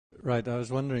Right, I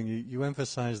was wondering, you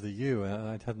emphasize the you.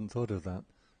 I hadn't thought of that.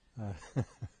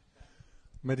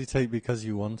 Meditate because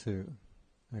you want to.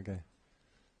 Okay.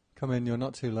 Come in, you're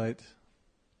not too late.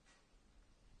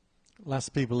 Last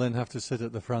people in have to sit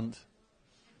at the front.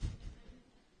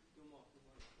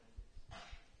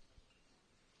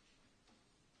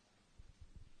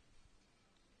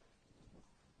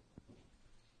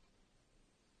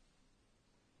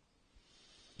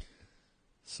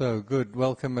 So, good.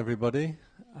 Welcome, everybody.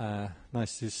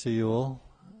 Nice to see you all.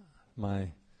 My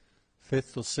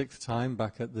 5th or 6th time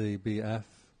back at the BF,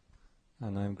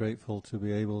 and I'm grateful to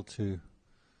be able to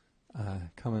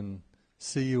come and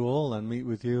see you all and meet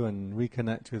with you and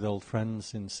reconnect with old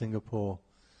friends in Singapore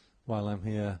while I'm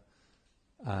here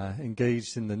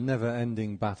engaged in the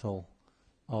never-ending battle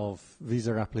of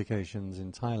visa applications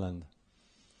in Thailand.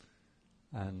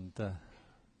 And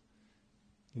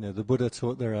the Buddha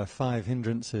taught there are 5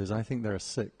 hindrances. I think there are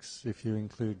 6 if you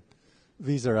include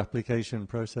visa application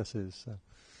processes. So.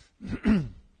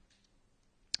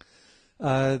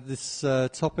 This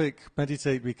topic,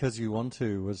 meditate because you want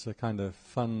to, was a kind of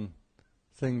fun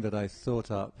thing that I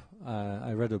thought up.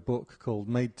 I read a book called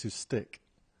Made to Stick.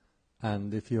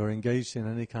 And if you're engaged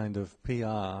in any kind of PR,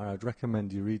 I'd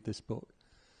recommend you read this book.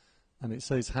 And it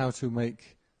says how to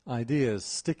make ideas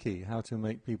sticky, how to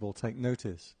make people take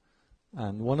notice.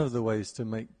 And one of the ways to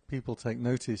make people take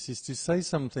notice is to say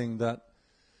something that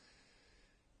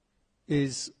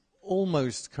is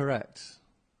almost correct,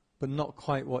 but not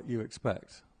quite what you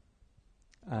expect.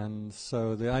 And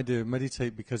so the idea of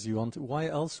meditate because you want to, why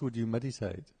else would you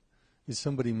meditate? Is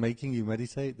somebody making you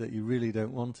meditate that you really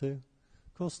don't want to?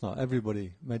 Of course not.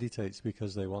 Everybody meditates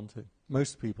because they want to.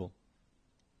 Most people.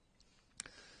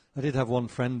 I did have one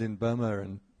friend in Burma,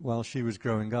 and while she was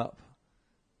growing up,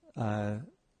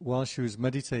 while she was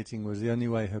meditating was the only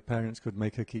way her parents could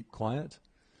make her keep quiet.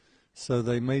 So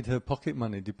they made her pocket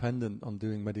money dependent on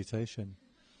doing meditation.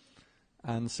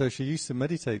 And so she used to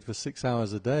meditate for 6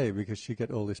 hours a day because she'd get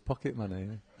all this pocket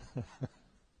money.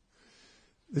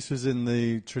 This was in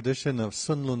the tradition of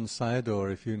Sunlun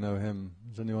Sayadaw, if you know him.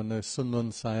 Does anyone know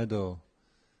Sunlun Sayadaw?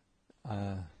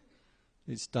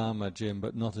 It's Dharma, Jim,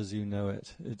 but not as you know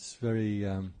it. It's very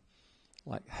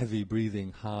like heavy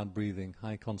breathing, hard breathing,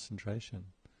 high concentration.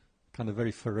 Kind of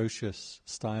very ferocious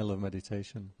style of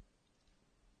meditation.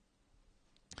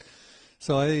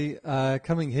 So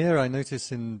coming here, I notice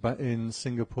in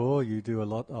Singapore you do a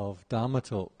lot of Dharma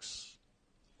talks,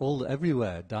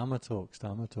 everywhere. Dharma talks,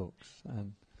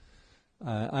 and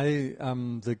I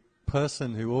am the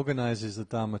person who organises the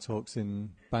Dharma talks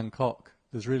in Bangkok.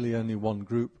 There's really only one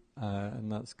group,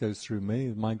 and that goes through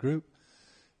me, my group,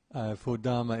 for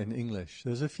Dharma in English.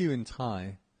 There's a few in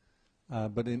Thai.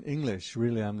 But in English,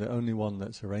 really, I'm the only one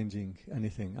that's arranging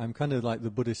anything. I'm kind of like the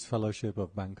Buddhist Fellowship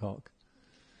of Bangkok.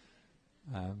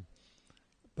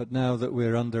 But now that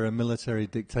we're under a military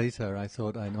dictator, I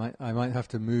thought I might have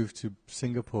to move to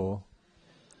Singapore.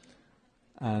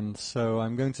 And so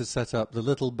I'm going to set up the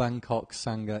Little Bangkok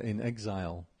Sangha in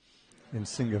Exile in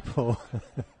Singapore.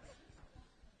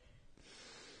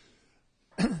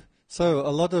 So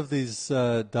a lot of these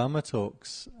Dharma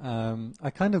talks, I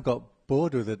kind of got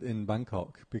bored with it in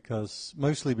Bangkok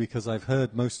mostly because I've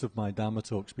heard most of my Dharma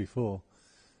talks before,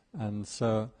 and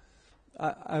so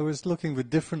I was looking for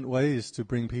different ways to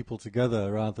bring people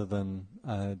together rather than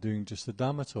doing just the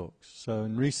Dharma talks. So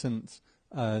in recent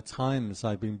times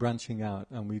I've been branching out,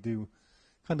 and we do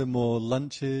kind of more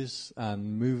lunches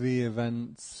and movie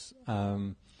events.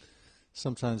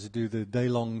 Sometimes we do the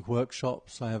day-long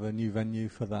workshops. I have a new venue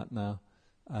for that now.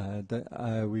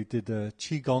 We did a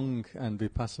Qigong and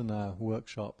Vipassana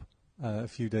workshop a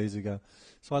few days ago.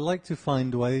 So I like to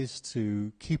find ways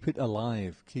to keep it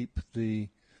alive, keep the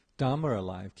Dharma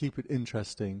alive, keep it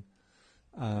interesting.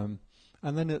 And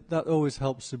then that always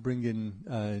helps to bring in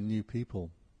new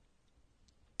people.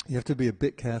 You have to be a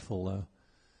bit careful,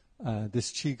 though.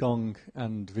 This Qigong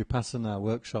and Vipassana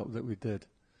workshop that we did,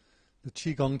 the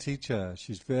Qigong teacher,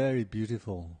 she's very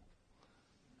beautiful.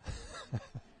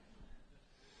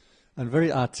 And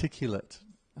very articulate,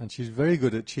 and she's very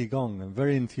good at Qigong and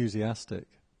very enthusiastic.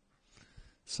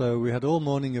 So we had all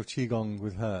morning of Qigong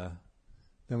with her,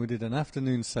 then we did an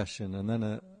afternoon session, and then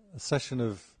a session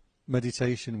of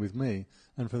meditation with me,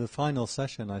 and for the final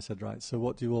session I said, right, so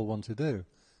what do you all want to do?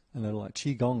 And they're like,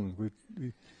 Qigong,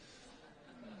 we've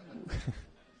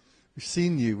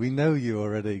seen you, we know you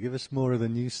already, give us more of the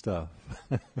new stuff.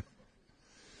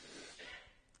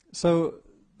 So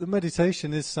the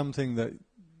meditation is something that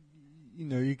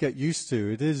you get used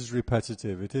to. It is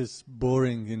repetitive. It is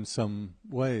boring in some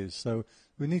ways. So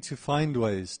we need to find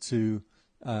ways to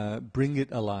bring it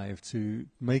alive, to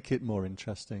make it more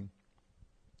interesting,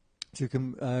 to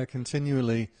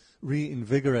continually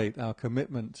reinvigorate our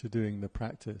commitment to doing the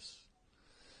practice.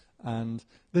 And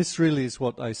this really is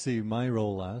what I see my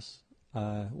role as.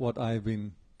 What I've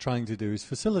been trying to do is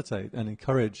facilitate and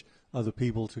encourage other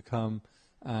people to come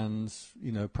and,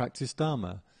 practice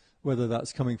Dharma, whether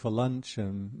that's coming for lunch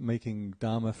and making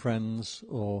Dharma friends,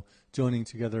 or joining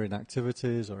together in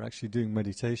activities, or actually doing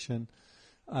meditation.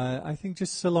 I think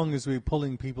just so long as we're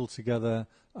pulling people together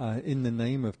in the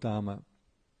name of Dharma,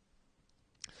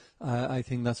 I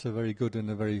think that's a very good and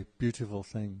a very beautiful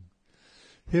thing.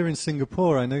 Here in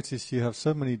Singapore, I notice you have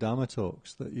so many Dharma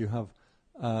talks that you have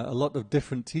a lot of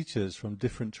different teachers from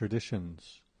different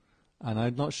traditions. And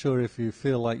I'm not sure if you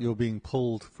feel like you're being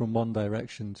pulled from one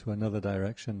direction to another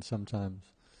direction sometimes.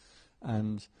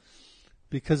 And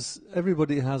because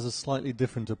everybody has a slightly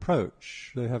different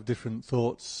approach. They have different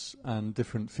thoughts and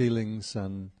different feelings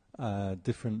and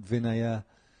different vinaya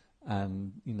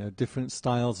and, different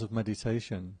styles of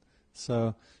meditation.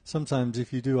 So sometimes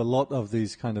if you do a lot of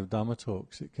these kind of Dharma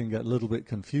talks, it can get a little bit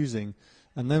confusing.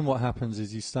 And then what happens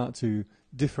is you start to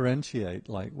differentiate,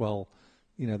 like, well,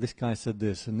 this guy said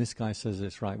this and this guy says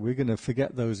this, right, we're going to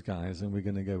forget those guys and we're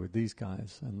going to go with these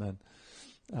guys. And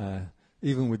then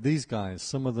even with these guys,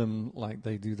 some of them, like,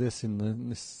 they do this in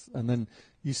this, and then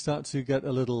you start to get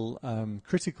a little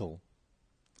critical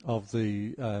of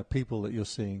the people that you're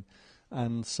seeing.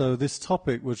 And so this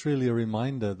topic was really a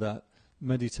reminder that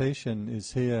meditation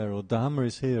is here, or Dharma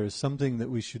is here, is something that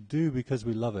we should do because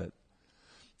we love it,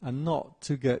 and not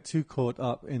to get too caught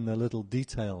up in the little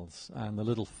details and the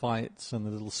little fights and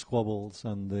the little squabbles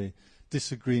and the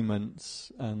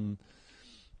disagreements and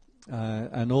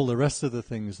all the rest of the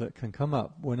things that can come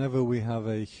up whenever we have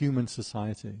a human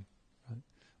society. Right?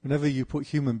 Whenever you put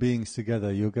human beings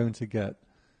together, you're going to get,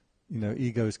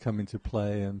 egos come into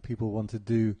play, and people want to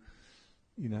do,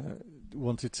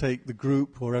 want to take the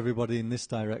group or everybody in this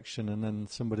direction, and then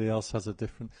somebody else has a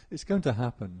different. It's going to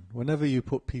happen whenever you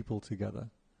put people together.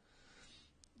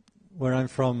 Where I'm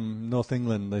from, North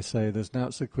England, they say there's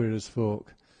nought so queer as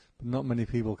folk, but not many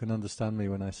people can understand me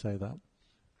when I say that.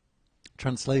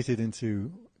 Translated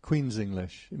into Queen's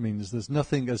English, it means there's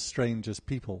nothing as strange as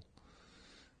people,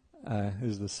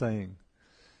 is the saying.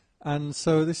 And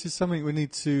so this is something we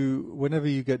need to, whenever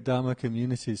you get Dharma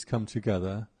communities come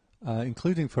together,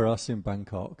 including for us in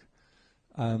Bangkok,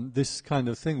 this kind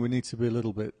of thing we need to be a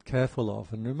little bit careful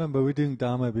of. And remember, we're doing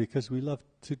Dharma because we love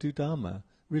to do Dharma.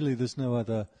 Really, there's no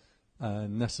other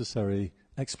necessary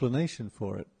explanation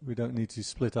for it. We don't need to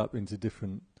split up into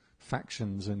different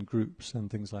factions and groups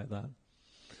and things like that.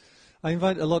 I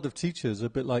invite a lot of teachers, a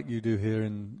bit like you do here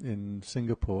in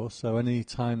Singapore. So any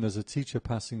time there's a teacher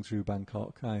passing through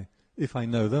Bangkok, if I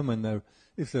know them and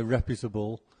if they're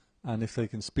reputable and if they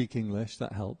can speak English,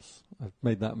 that helps. I've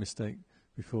made that mistake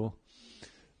before.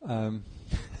 Then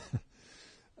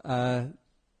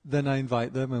I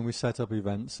invite them and we set up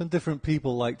events. And different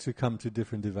people like to come to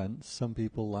different events. Some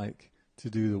people like to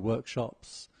do the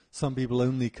workshops. Some people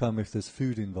only come if there's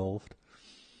food involved.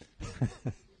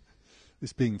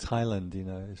 This being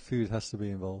Thailand, food has to be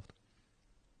involved.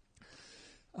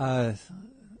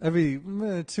 Every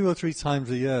 2 or 3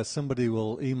 times a year, somebody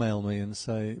will email me and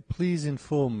say, please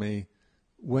inform me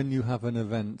when you have an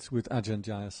event with Ajahn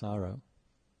Jayasaro,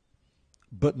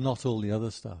 but not all the other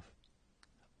stuff.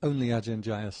 Only Ajahn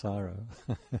Jayasaro.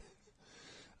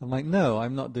 I'm like, no,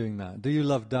 I'm not doing that. Do you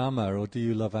love Dharma or do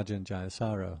you love Ajahn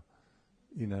Jayasaro?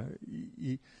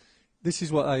 This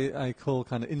is what I call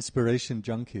kind of inspiration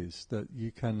junkies, that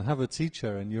you can have a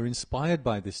teacher and you're inspired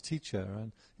by this teacher,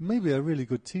 and maybe a really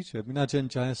good teacher. I mean, Ajahn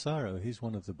Jayasaro, he's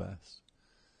one of the best.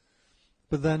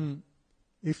 But then,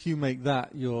 if you make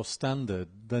that your standard,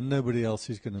 then nobody else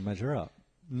is going to measure up.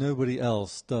 Nobody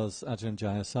else does Ajahn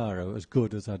Jayasaro as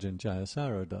good as Ajahn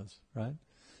Jayasaro does, right?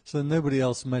 So then nobody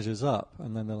else measures up,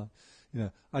 and then they're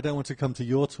like, I don't want to come to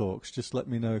your talks, just let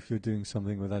me know if you're doing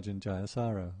something with Ajahn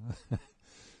Jayasaro.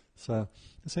 So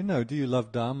I say, no, do you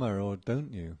love Dharma or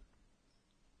don't you?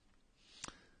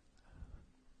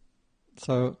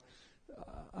 So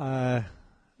I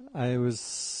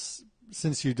was,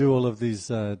 since you do all of these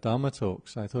Dharma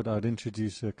talks, I thought I'd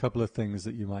introduce a couple of things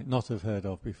that you might not have heard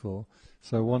of before.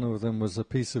 So one of them was a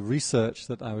piece of research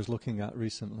that I was looking at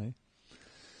recently.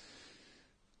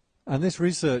 And this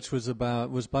research was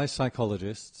by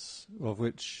psychologists, of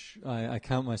which I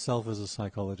count myself as a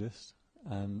psychologist.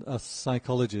 And us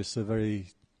psychologists are very,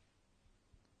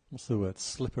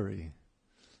 slippery.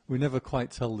 We never quite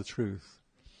tell the truth.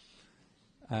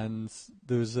 And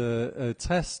there was a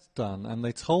test done, and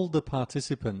they told the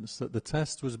participants that the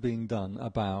test was being done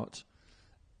about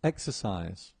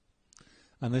exercise.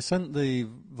 And they sent the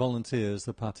volunteers,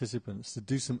 the participants, to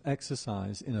do some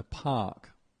exercise in a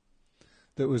park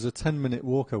that was a 10-minute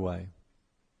walk away.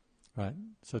 Right?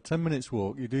 So 10 minutes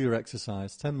walk, you do your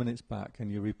exercise, 10 minutes back,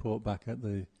 and you report back at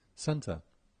the centre.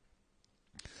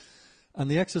 And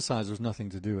the exercise was nothing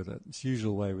to do with it. It's the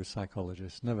usual way with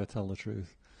psychologists, never tell the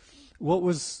truth.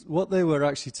 What they were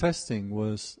actually testing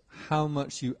was how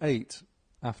much you ate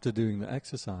after doing the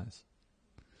exercise.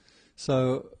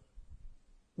 So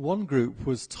one group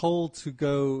was told to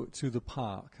go to the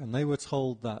park, and they were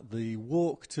told that the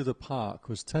walk to the park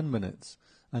was 10 minutes,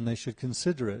 and they should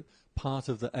consider it part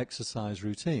of the exercise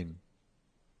routine.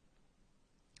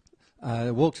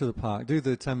 Walk to the park, do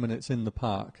the 10 minutes in the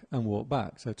park, and walk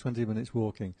back, so 20 minutes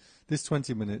walking. This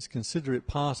 20 minutes, consider it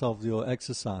part of your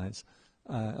exercise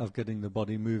of getting the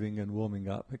body moving and warming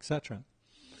up, etc.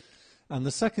 And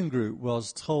the second group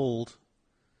was told,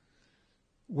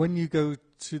 when you go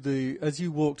as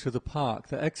you walk to the park,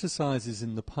 the exercise is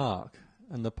in the park,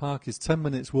 and the park is 10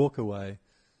 minutes walk away,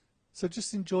 so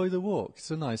just enjoy the walk.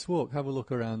 It's a nice walk. Have a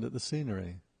look around at the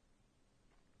scenery.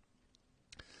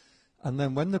 And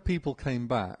then when the people came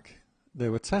back, they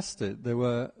were tested. They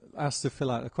were asked to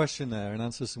fill out a questionnaire and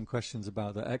answer some questions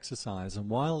about their exercise. And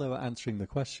while they were answering the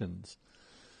questions,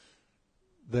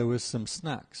 there was some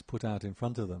snacks put out in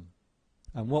front of them.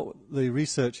 And what the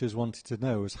researchers wanted to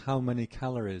know was how many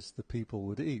calories the people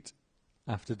would eat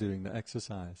after doing the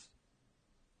exercise.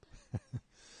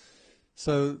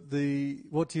 So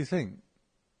what do you think?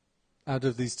 Out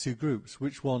of these two groups,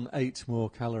 which one ate more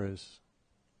calories?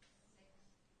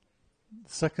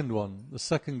 The second one, the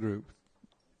second group.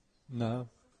 No.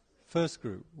 First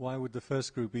group. Why would the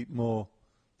first group eat more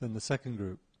than the second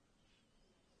group?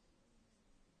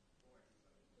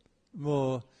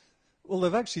 More. Well,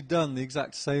 they've actually done the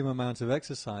exact same amount of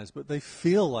exercise, but they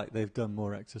feel like they've done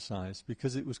more exercise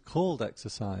because it was called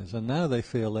exercise, and now they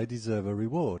feel they deserve a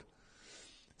reward.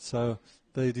 So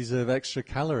they deserve extra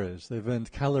calories. They've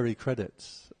earned calorie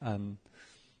credits. And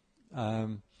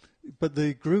but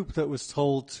the group that was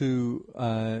told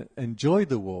to enjoy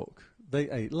the walk,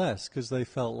 they ate less because they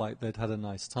felt like they'd had a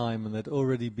nice time and they'd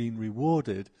already been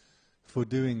rewarded for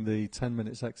doing the 10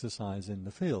 minutes exercise in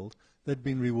the field. They'd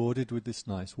been rewarded with this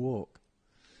nice walk.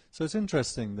 So it's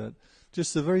interesting that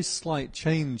just a very slight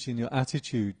change in your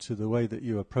attitude to the way that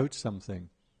you approach something,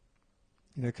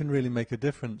 can really make a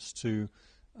difference to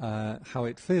how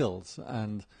it feels,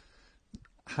 and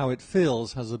how it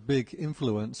feels has a big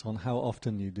influence on how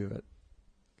often you do it.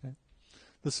 Okay?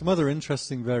 There's some other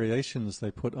interesting variations they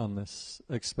put on this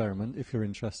experiment, if you're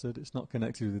interested. It's not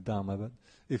connected with the Dharma, but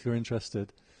if you're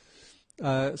interested.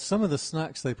 Some of the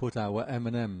snacks they put out were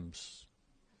M&Ms.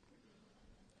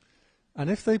 And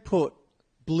if they put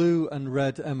blue and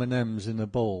red M&Ms in a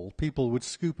bowl, people would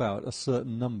scoop out a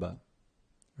certain number,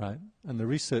 right? And the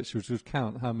researchers would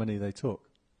count how many they took.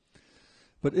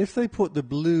 But if they put the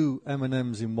blue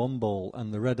M&Ms in one bowl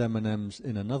and the red M&Ms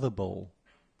in another bowl,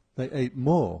 they ate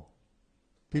more.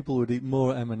 People would eat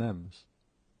more M&Ms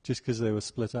just because they were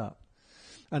split up.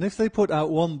 And if they put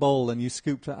out one bowl and you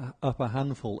scooped up a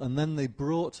handful and then they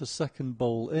brought a second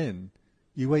bowl in,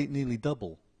 you ate nearly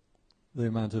double the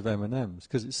amount of M&Ms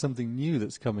because it's something new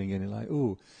that's coming in. You're like,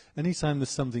 ooh, anytime there's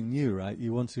something new, right,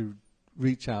 you want to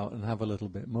reach out and have a little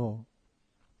bit more.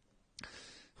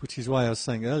 Which is why I was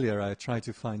saying earlier, I try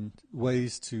to find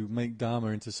ways to make Dharma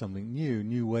into something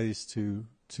new ways to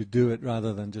do it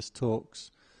rather than just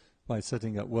talks, by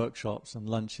setting up workshops and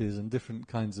lunches and different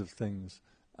kinds of things.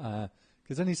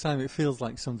 Because any time it feels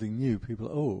like something new,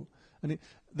 people,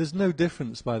 there's no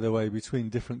difference, by the way, between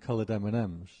different coloured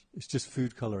M&Ms. It's just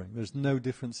food colouring. There's no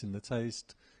difference in the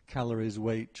taste, calories,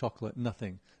 weight, chocolate,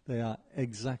 nothing. They are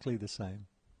exactly the same.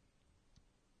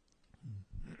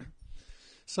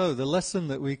 So the lesson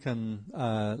that we can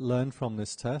learn from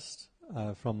this test,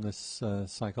 from this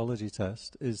psychology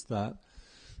test, is that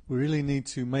we really need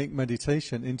to make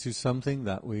meditation into something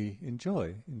that we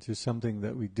enjoy, into something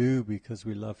that we do because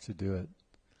we love to do it.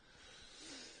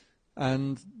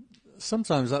 And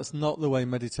sometimes that's not the way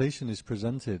meditation is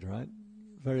presented, right?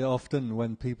 Very often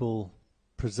when people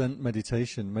present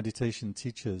meditation, meditation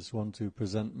teachers want to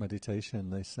present meditation,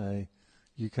 they say,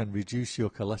 you can reduce your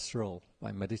cholesterol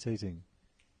by meditating,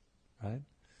 right?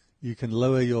 You can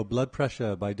lower your blood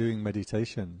pressure by doing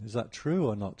meditation. Is that true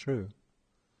or not true?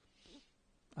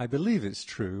 I believe it's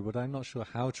true, but I'm not sure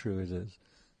how true it is.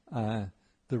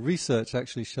 The research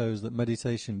actually shows that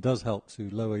meditation does help to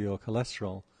lower your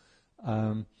cholesterol,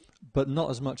 but not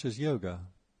as much as yoga.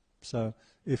 So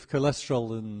if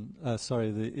cholesterol and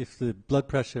if the blood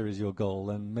pressure is your goal,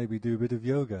 then maybe do a bit of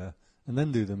yoga and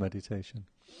then do the meditation.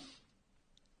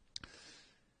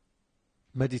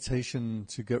 meditation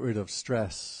to get rid of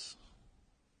stress.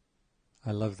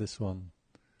 I love this one.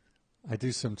 I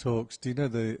do some talks. Do you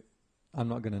know I'm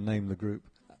not going to name the group.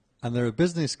 And they're a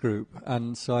business group,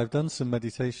 and so I've done some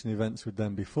meditation events with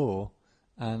them before,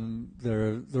 and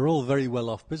they're all very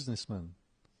well-off businessmen,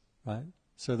 right?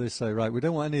 So they say, right, we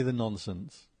don't want any of the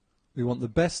nonsense. We want the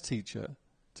best teacher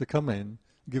to come in,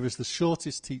 give us the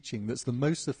shortest teaching that's the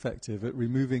most effective at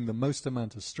removing the most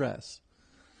amount of stress.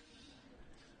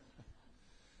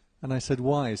 And I said,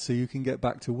 why? So you can get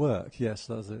back to work. Yes,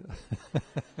 that's it.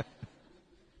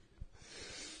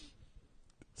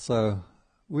 So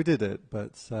we did it,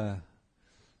 but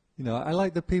I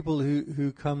like the people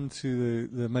who come to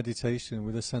the meditation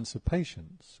with a sense of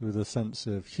patience, with a sense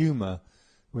of humor,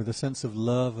 with a sense of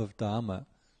love of Dharma,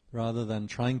 rather than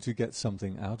trying to get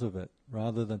something out of it.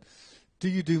 Rather than, do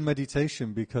you do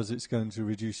meditation because it's going to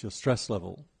reduce your stress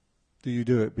level? Do you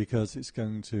do it because it's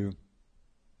going to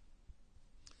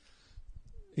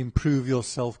improve your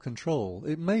self-control?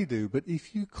 It may do, but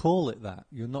if you call it that,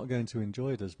 you're not going to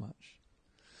enjoy it as much.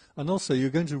 And also, you're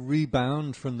going to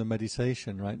rebound from the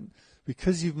meditation, right?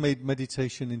 Because you've made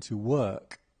meditation into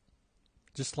work,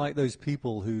 just like those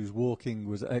people whose walking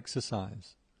was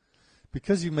exercise.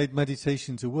 Because you made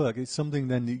meditation to work, it's something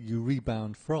then that you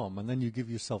rebound from, and then you give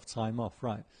yourself time off,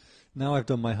 right? Now I've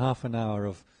done my half an hour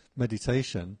of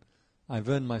meditation. I've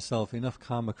earned myself enough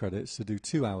karma credits to do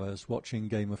 2 hours watching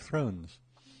Game of Thrones.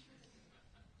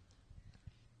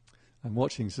 I'm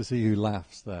watching to see who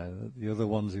laughs there. The other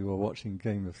ones who are watching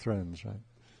Game of Thrones,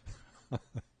 right?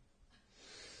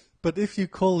 But if you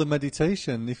call the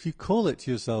meditation, if you call it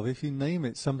to yourself, if you name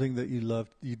it something that you love,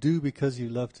 you do because you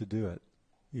love to do it.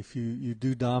 If you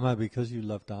do Dharma because you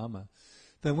love Dharma,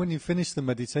 then when you finish the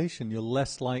meditation, you're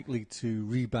less likely to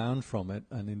rebound from it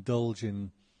and indulge in,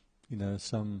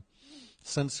 some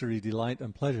sensory delight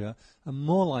and pleasure, and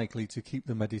more likely to keep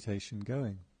the meditation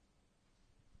going.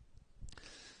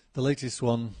 The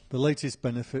latest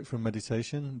benefit from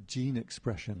meditation, gene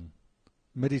expression.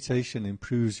 Meditation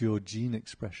improves your gene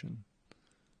expression.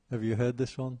 Have you heard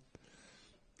this one?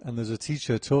 And there's a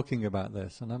teacher talking about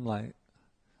this, and I'm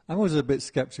always a bit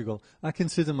skeptical. I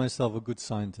consider myself a good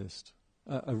scientist,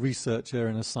 a researcher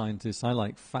and a scientist. I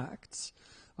like facts.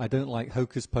 I don't like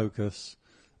hocus pocus.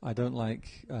 I don't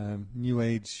like new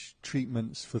age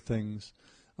treatments for things.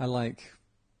 I like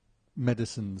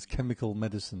medicines, chemical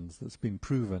medicines that's been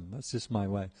proven. That's just my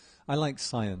way. I like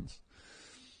science.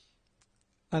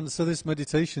 And so this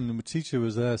meditation, the teacher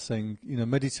was there saying,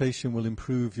 meditation will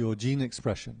improve your gene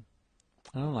expression.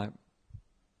 And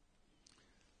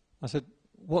I said,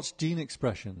 what's gene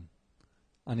expression?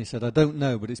 And he said, I don't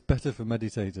know, but it's better for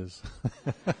meditators.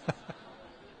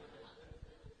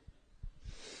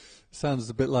 Sounds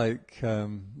a bit like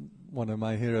one of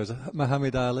my heroes,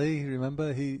 Muhammad Ali,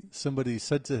 remember? Somebody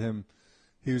said to him,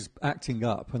 he was acting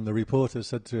up, and the reporter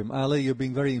said to him, Ali, you're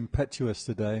being very impetuous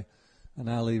today. And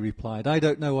Ali replied, I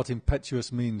don't know what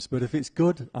impetuous means, but if it's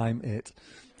good, I'm it.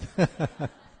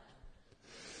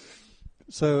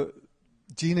 So,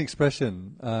 gene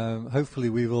expression. Hopefully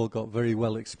we've all got very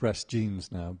well expressed genes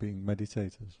now, being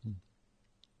meditators.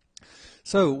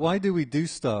 So, why do we do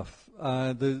stuff?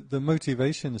 The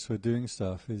motivations for doing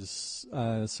stuff is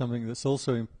something that's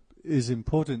also is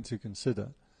important to consider.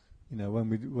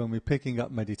 When we're picking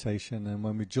up meditation and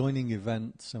when we're joining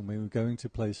events and when we're going to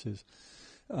places,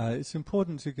 it's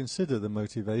important to consider the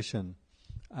motivation.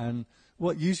 And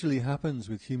what usually happens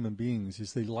with human beings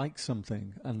is they like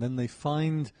something and then they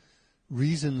find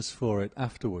reasons for it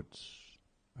afterwards,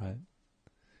 right?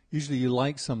 Usually you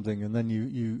like something and then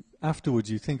you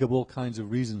afterwards you think of all kinds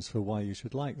of reasons for why you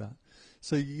should like that.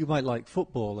 So you might like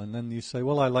football and then you say,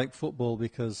 well, I like football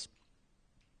because,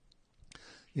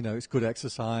 it's good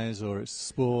exercise or it's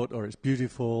sport or it's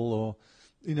beautiful or,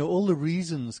 all the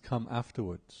reasons come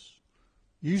afterwards.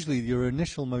 Usually your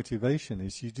initial motivation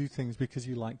is you do things because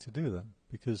you like to do them,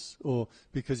 because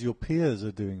your peers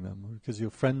are doing them, or because your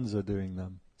friends are doing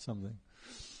them, something.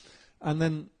 And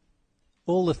then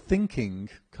all the thinking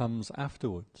comes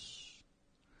afterwards.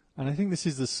 And I think this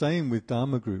is the same with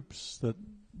Dharma groups, that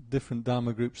different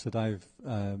Dharma groups that I've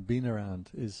been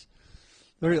around, is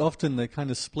very often they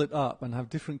kind of split up and have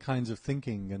different kinds of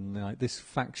thinking, and like this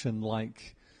faction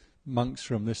like monks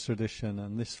from this tradition,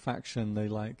 and this faction they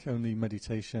like only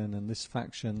meditation, and this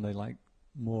faction they like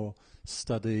more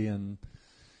study. And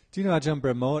do you know Ajahn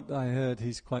Brahmot? I heard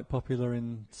he's quite popular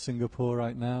in Singapore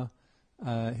right now.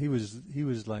 He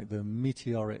was like the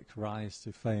meteoric rise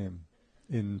to fame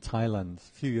in Thailand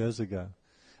a few years ago,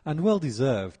 and well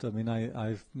deserved. I mean,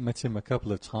 I've met him a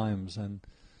couple of times, and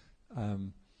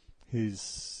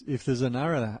if there's an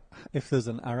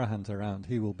arahant around,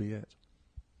 he will be it.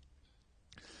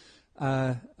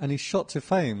 and he's shot to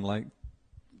fame, like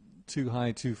too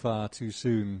high, too far, too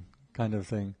soon kind of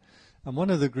thing. And one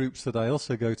of the groups that I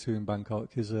also go to in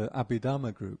Bangkok is a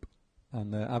Abhidharma group,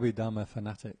 and they're Abhidharma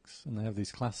fanatics, and they have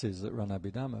these classes that run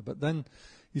Abhidharma. But then,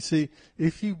 you see,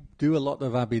 if you do a lot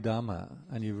of Abhidharma,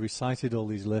 and you've recited all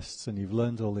these lists, and you've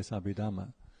learned all this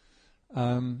Abhidharma,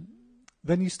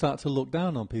 then you start to look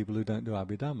down on people who don't do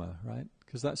Abhidharma, right?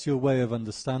 Because that's your way of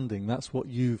understanding, that's what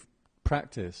you've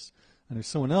practiced. And if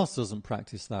someone else doesn't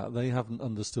practice that, they haven't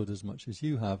understood as much as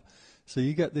you have. So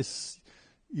you get this,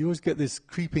 you always get this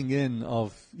creeping in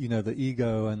of, you know, the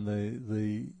ego and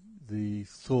the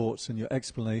thoughts and your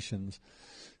explanations.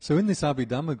 So in this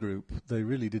Abhidhamma group, they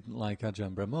really didn't like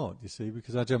Ajahn Brahmot, you see,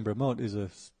 because Ajahn Brahmot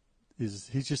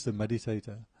he's just a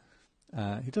meditator.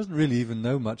 He doesn't really even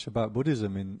know much about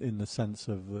Buddhism in the sense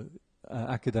of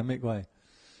academic way.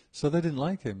 So they didn't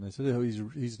like him. They said, oh,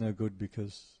 he's no good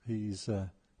because he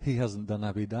hasn't done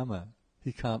Abhidhamma.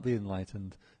 He can't be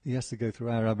enlightened. He has to go through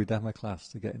our Abhidhamma class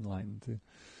to get enlightened too.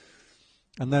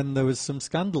 And then there was some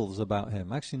scandals about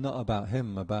him. Actually, not about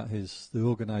him, about the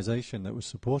organisation that was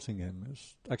supporting him. It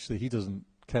was, actually, he doesn't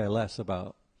care less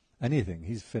about anything.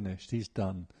 He's finished. He's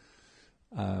done.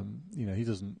 He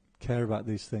doesn't care about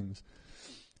these things.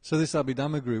 So this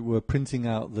Abhidhamma group were printing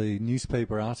out the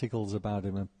newspaper articles about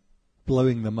him and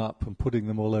blowing them up and putting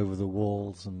them all over the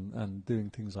walls and doing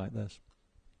things like this.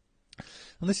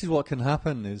 And this is what can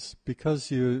happen, is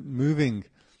because you're moving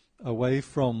away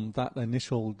from that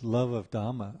initial love of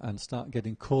Dharma and start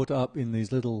getting caught up in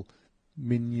these little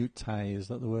minutiae, is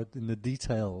that the word, in the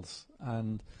details,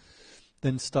 and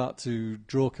then start to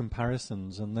draw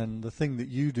comparisons, and then the thing that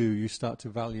you do, you start to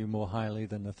value more highly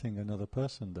than the thing another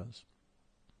person does.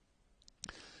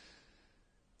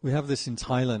 We have this in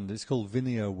Thailand. It's called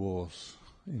Vinaya Wars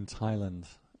in Thailand,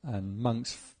 and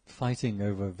monks fighting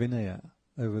over Vinaya,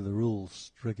 over the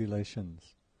rules,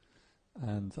 regulations.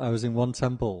 And I was in one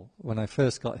temple when I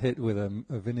first got hit with a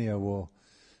Vinaya war.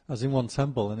 I was in one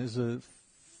temple, and it was a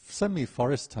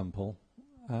semi-forest temple,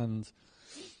 and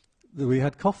we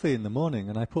had coffee in the morning,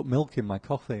 and I put milk in my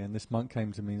coffee, and this monk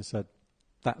came to me and said,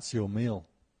 "That's your meal."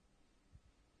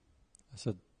 I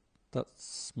said,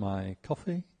 "That's my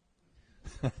coffee?"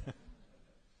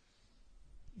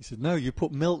 He said, "No, you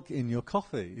put milk in your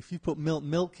coffee. If you put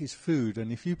milk is food,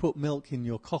 and if you put milk in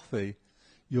your coffee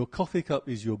cup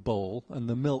is your bowl, and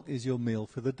the milk is your meal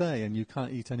for the day, and you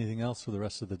can't eat anything else for the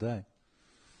rest of the day."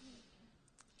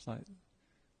 It's like,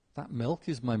 that milk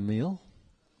is my meal?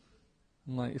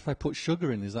 I'm like, if I put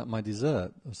sugar in, is that my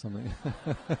dessert or something?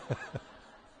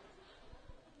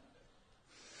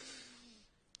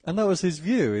 And that was his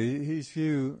view. His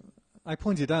view, I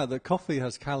pointed out that coffee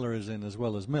has calories in as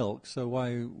well as milk, so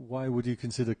why would you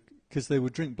consider, because they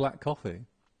would drink black coffee.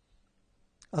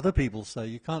 Other people say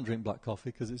you can't drink black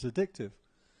coffee because it's addictive.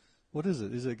 What is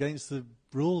it? Is it against the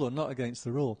rule or not against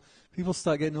the rule? People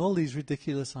start getting all these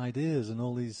ridiculous ideas and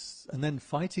all these, and then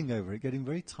fighting over it, getting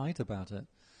very tight about it.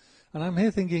 And I'm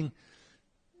here thinking,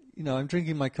 I'm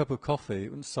drinking my cup of coffee.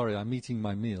 Sorry, I'm eating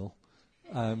my meal.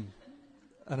 And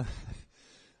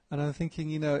I'm thinking,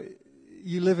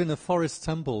 you live in a forest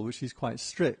temple which is quite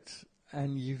strict,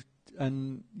 and you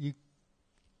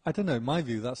I don't know, in my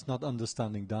view, that's not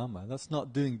understanding Dharma. That's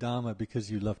not doing Dharma because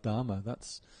you love Dharma.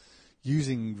 That's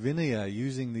using Vinaya,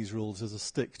 using these rules as a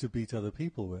stick to beat other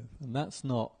people with. And that's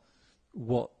not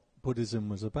what Buddhism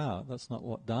was about. That's not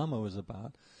what Dharma was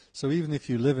about. So even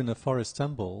if you live in a forest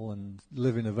temple and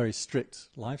live in a very strict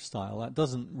lifestyle, that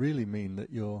doesn't really mean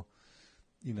that you're,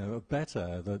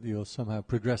 better, that you're somehow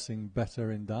progressing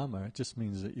better in Dharma. It just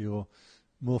means that you're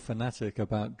more fanatic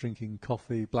about drinking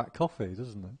coffee, black coffee,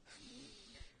 doesn't it?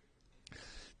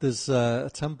 There's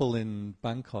a temple in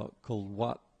Bangkok called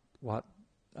Wat.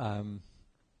 I'm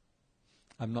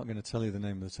not going to tell you the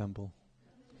name of the temple.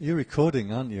 You're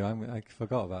recording, aren't you? I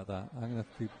forgot about that. I'm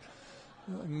going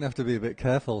to have to be a bit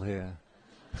careful here.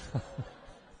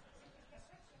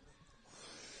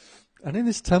 And in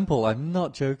this temple, I'm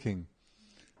not joking,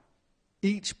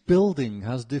 each building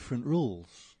has different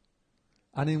rules.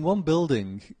 And in one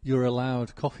building, you're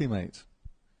allowed coffee mate,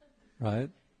 right?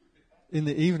 In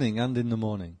the evening and in the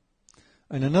morning.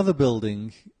 In another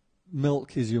building,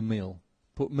 milk is your meal.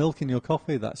 Put milk in your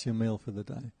coffee, that's your meal for the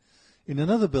day. In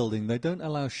another building, they don't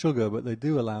allow sugar, but they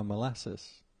do allow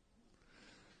molasses.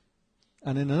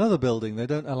 And in another building, they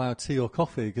don't allow tea or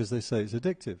coffee because they say it's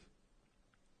addictive.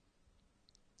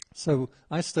 So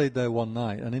I stayed there one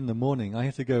night, and in the morning, I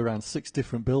had to go around 6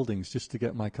 different buildings just to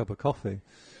get my cup of coffee.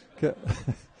 Get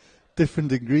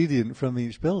different ingredient from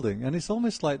each building. And it's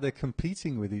almost like they're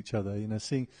competing with each other,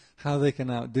 seeing how they can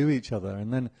outdo each other.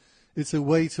 And then it's a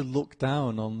way to look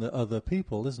down on the other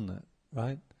people, isn't it?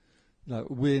 right? Like,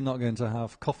 we're not going to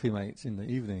have coffee mates in the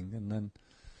evening. And then,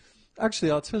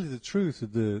 actually, I'll tell you the truth,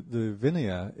 the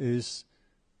Vinaya is,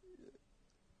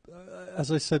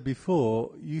 as I said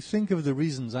before, you think of the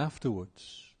reasons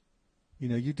afterwards. You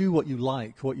know, you do what you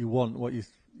like, what you want,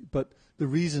 but the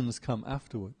reasons come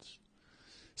afterwards.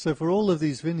 So for all of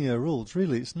these Vinaya rules,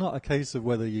 really, it's not a case of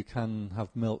whether you can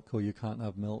have milk or you can't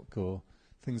have milk or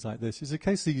things like this. It's a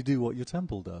case that you do what your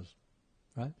temple does,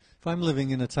 right? If I'm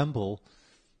living in a temple,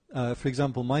 for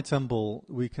example, my temple,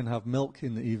 we can have milk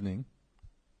in the evening.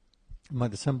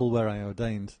 The temple where I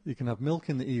ordained, you can have milk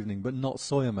in the evening, but not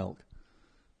soya milk.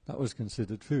 That was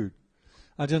considered food.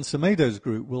 Ajahn Sumedho's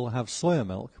group will have soya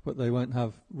milk, but they won't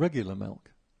have regular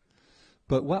milk.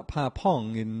 But Wat Pa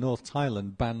Pong in North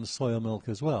Thailand bans soya milk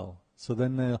as well. So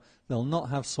then they'll not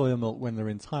have soya milk when they're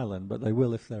in Thailand, but they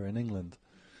will if they're in England.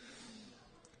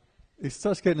 It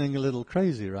starts getting a little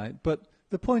crazy, right? But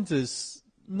the point is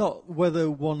not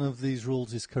whether one of these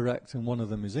rules is correct and one of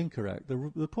them is incorrect.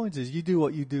 The point is you do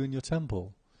what you do in your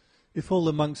temple. If all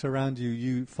the monks around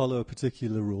you follow a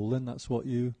particular rule, then that's what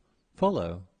you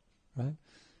follow, right?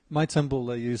 My temple,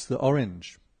 they use the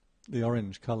orange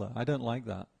colour. I don't like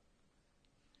that.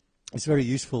 It's very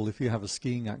useful if you have a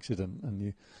skiing accident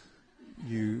and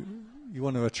you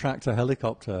want to attract a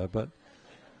helicopter, but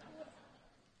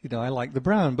you know, I like the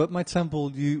brown, but my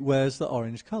temple wears the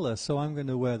orange colour, so I'm going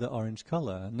to wear the orange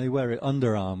colour. And they wear it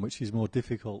underarm, which is more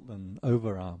difficult than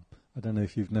overarm. I don't know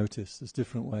if you've noticed, there's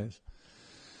different ways.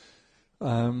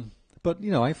 But,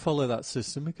 you know, I follow that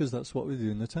system because that's what we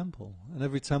do in the temple. And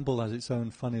every temple has its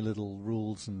own funny little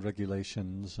rules and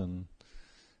regulations. And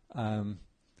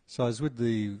so I was with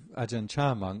the Ajahn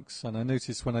Chah monks, and I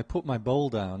noticed when I put my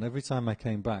bowl down, every time I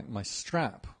came back, my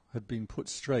strap had been put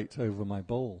straight over my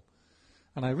bowl.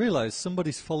 And I realized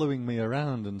somebody's following me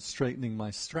around and straightening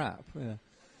my strap. Yeah.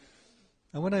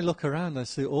 And when I look around, I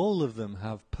see all of them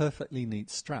have perfectly neat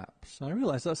straps. And I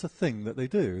realize that's a thing that they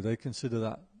do. They consider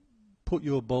that, put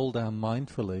your bowl down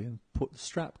mindfully and put the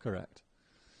strap correct.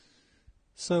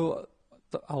 So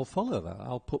I'll follow that.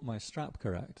 I'll put my strap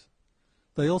correct.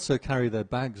 They also carry their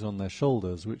bags on their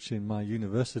shoulders, which in my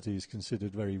university is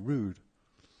considered very rude,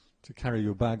 to carry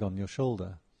your bag on your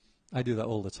shoulder. I do that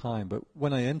all the time, but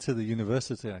when I enter the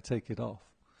university, I take it off.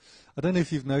 I don't know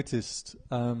if you've noticed,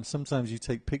 sometimes you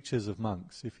take pictures of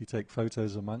monks. If you take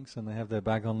photos of monks and they have their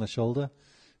bag on their shoulder,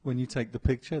 when you take the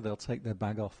picture, they'll take their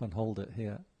bag off and hold it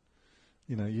here.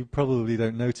 You know, you probably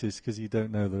don't notice because you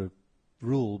don't know the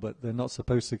rule, but they're not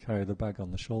supposed to carry the bag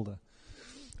on the shoulder.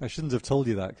 I shouldn't have told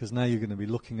you that, because now you're going to be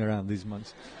looking around these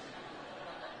monks.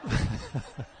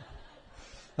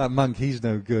 That monk, he's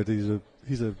no good.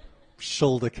 He's a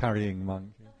shoulder-carrying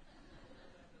monk.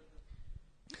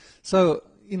 So,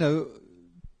 you know,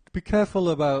 be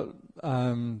careful about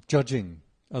judging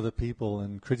other people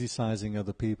and criticizing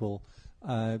other people.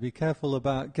 Be careful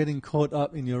about getting caught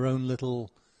up in your own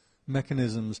little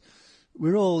mechanisms.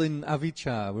 We're all in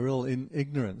avijja, we're all in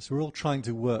ignorance. We're all trying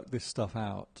to work this stuff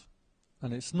out.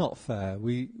 And it's not fair.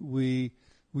 We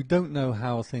don't know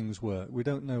how things work. We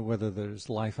don't know whether there's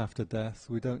life after death.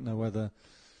 We don't know whether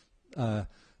a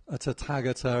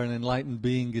Tathagata, an enlightened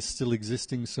being, is still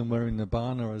existing somewhere in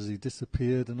Nibbana, or has he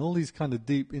disappeared? And all these kind of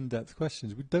deep, in-depth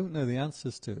questions. We don't know the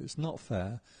answers to it. It's not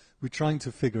fair. We're trying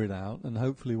to figure it out, and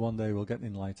hopefully one day we'll get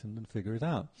enlightened and figure it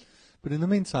out. But in the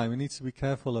meantime, we need to be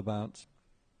careful about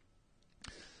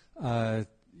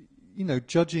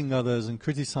judging others and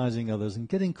criticizing others and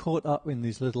getting caught up in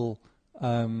these little,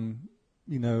 kind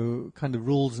of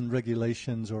rules and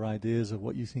regulations or ideas of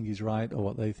what you think is right or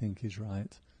what they think is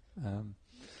right.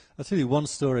 I'll tell you one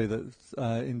story that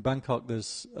in Bangkok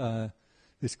there's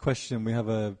this question. We have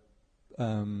a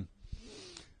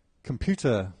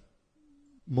computer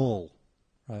mall,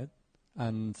 right?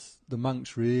 And the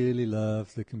monks really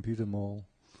love the computer mall.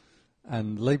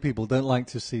 And lay people don't like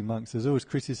to see monks. There's always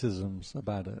criticisms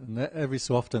about it. And every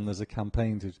so often there's a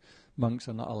campaign to monks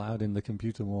are not allowed in the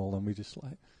computer mall, and we just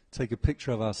take a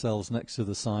picture of ourselves next to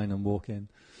the sign and walk in.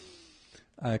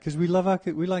 Because we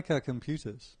like our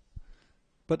computers.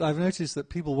 But I've noticed that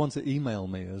people want to email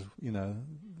me, as you know,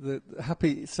 they're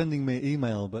happy sending me an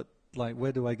email, but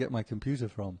where do I get my computer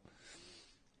from?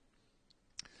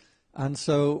 And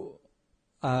so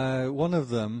one of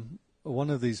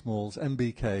these malls,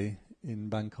 MBK in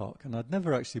Bangkok, and I'd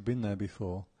never actually been there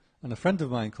before, and a friend of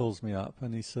mine calls me up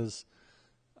and he says,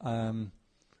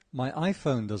 my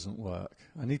iPhone doesn't work.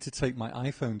 I need to take my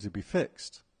iPhone to be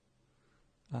fixed.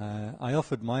 I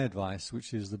offered my advice,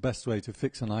 which is the best way to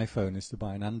fix an iPhone is to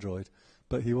buy an Android,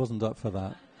 but he wasn't up for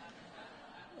that.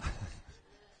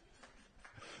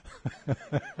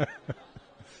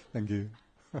 Thank you.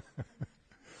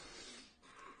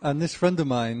 And this friend of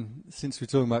mine, since we're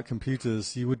talking about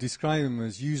computers, you would describe him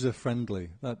as user-friendly.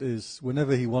 That is,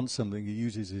 whenever he wants something, he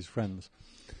uses his friends.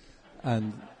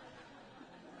 And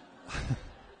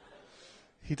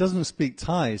he doesn't speak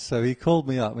Thai, so he called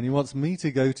me up and he wants me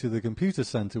to go to the computer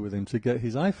center with him to get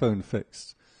his iPhone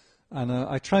fixed. And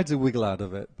I tried to wiggle out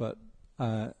of it, but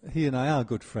he and I are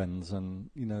good friends,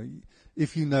 and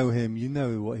if you know him, you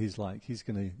know what he's like. He's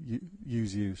going to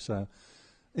use you. So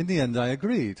in the end, I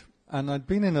agreed. And I'd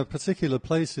been in a particular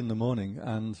place in the morning,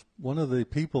 and one of the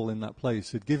people in that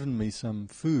place had given me some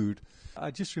food.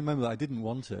 I just remember that I didn't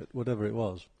want it, whatever it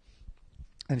was.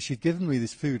 And she'd given me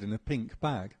this food in a pink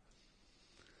bag.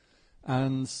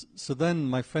 And so then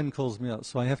my friend calls me up,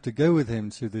 so I have to go with him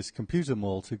to this computer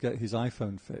mall to get his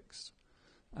iPhone fixed.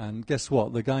 And guess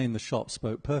what? The guy in the shop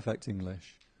spoke perfect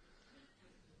English.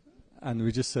 And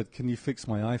we just said, "Can you fix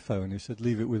my iPhone?" He said,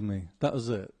 "Leave it with me." That was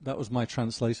it. That was my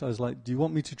translation. I was like, "Do you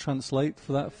want me to translate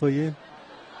for that for you?"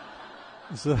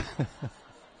 So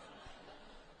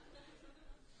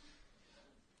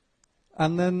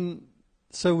and then,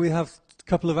 so we have a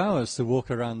couple of hours to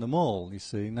walk around the mall, you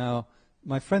see. Now,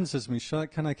 my friend says to me,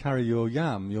 "Can I carry your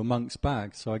your monk's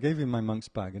bag?" So I gave him my monk's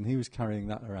bag, and he was carrying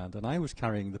that around, and I was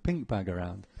carrying the pink bag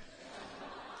around.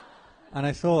 And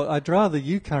I thought, I'd rather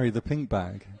you carry the pink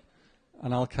bag,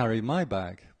 and I'll carry my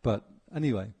bag. But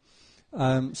anyway,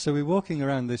 so we're walking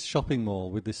around this shopping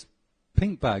mall with this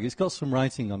pink bag. It's got some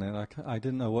writing on it. I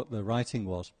didn't know what the writing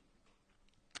was.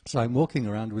 So I'm walking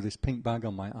around with this pink bag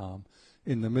on my arm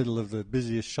in the middle of the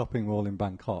busiest shopping mall in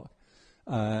Bangkok.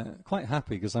 Quite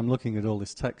happy because I'm looking at all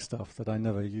this tech stuff that I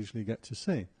never usually get to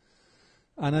see.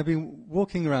 And I've been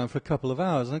walking around for a couple of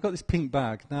hours, and I've got this pink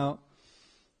bag. Now,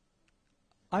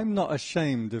 I'm not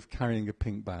ashamed of carrying a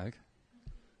pink bag.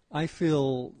 I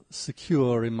feel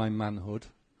secure in my manhood.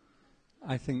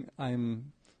 I think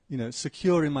I'm,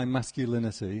 secure in my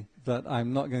masculinity, that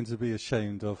I'm not going to be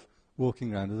ashamed of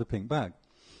walking around with a pink bag.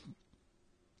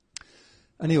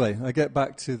 Anyway, I get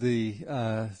back to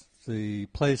the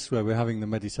place where we're having the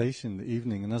meditation in the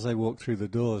evening, and as I walk through the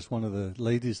doors, one of the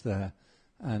ladies there,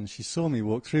 and she saw me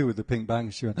walk through with the pink bag,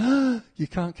 and she went, "Ah, you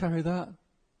can't carry that."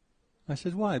 I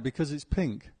said, "Why?" "Because it's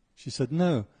pink." She said,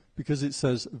 "No, because it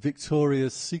says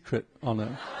Victoria's Secret on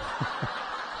it."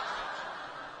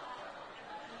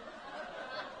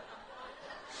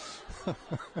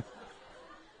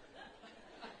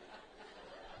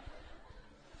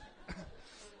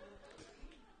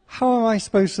 How am I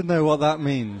supposed to know what that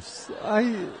means?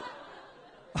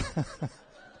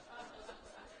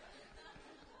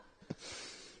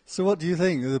 So what do you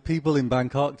think? The people in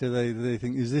Bangkok, do they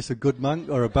think, is this a good monk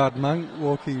or a bad monk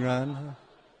walking around?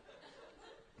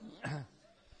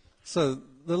 So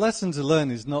the lesson to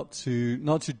learn is not to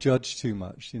judge too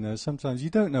much. Sometimes you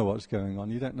don't know what's going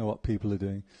on. You don't know what people are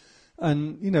doing.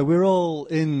 And, we're all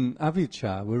in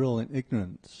avijja. We're all in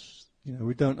ignorance.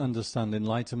 We don't understand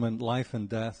enlightenment, life and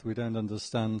death. We don't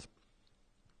understand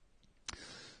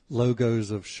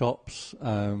logos of shops.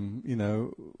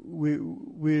 We're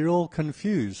all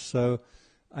confused. So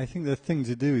I think the thing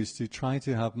to do is to try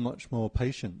to have much more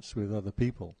patience with other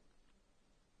people,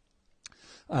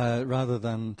 rather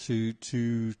than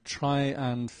to try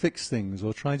and fix things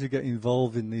or try to get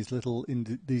involved in these little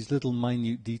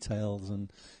minute details.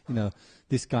 And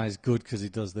this guy's good because he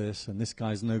does this, and this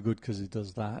guy's no good because he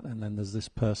does that, and then there's this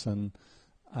person,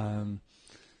 and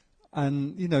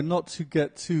not to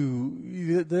get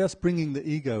too. That's bringing the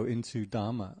ego into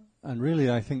Dharma. And really,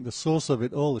 I think the source of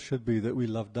it all should be that we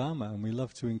love Dharma, and we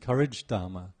love to encourage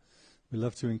Dharma. We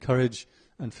love to encourage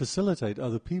and facilitate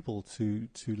other people to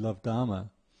love Dharma.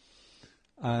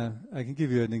 I can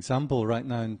give you an example. Right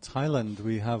now in Thailand,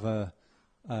 we have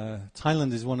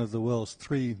Thailand is one of the world's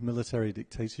 3 military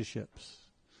dictatorships.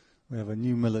 We have a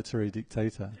new military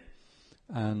dictator,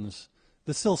 and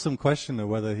there's still some question of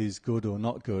whether he's good or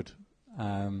not good.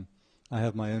 I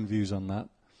have my own views on that.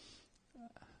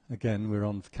 Again, we're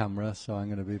on camera, so I'm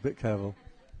going to be a bit careful.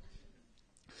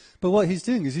 But what he's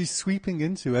doing is he's sweeping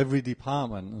into every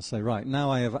department and say, right,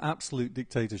 now I have absolute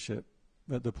dictatorship.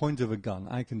 At the point of a gun,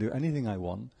 I can do anything I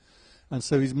want. And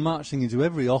so he's marching into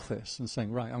every office and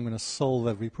saying, right, I'm going to solve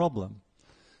every problem.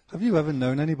 Have you ever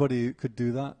known anybody who could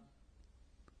do that?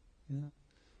 Yeah.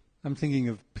 I'm thinking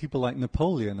of people like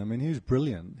Napoleon. I mean, he was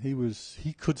brilliant.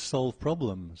 He could solve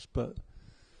problems. But,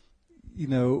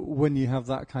 when you have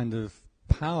that kind of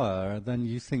power, then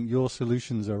you think your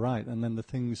solutions are right. And then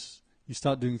you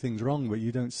start doing things wrong, but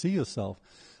you don't see yourself.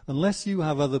 Unless you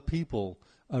have other people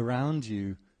around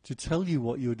you to tell you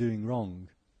what you're doing wrong,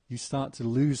 you start to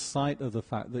lose sight of the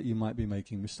fact that you might be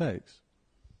making mistakes.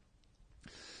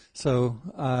 So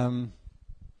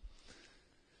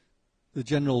the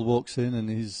general walks in and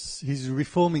he's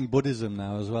reforming Buddhism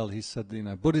now as well. He said,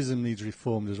 Buddhism needs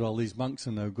reformed as well. These monks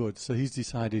are no good. So he's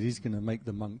decided he's going to make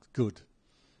the monks good.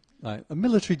 Like a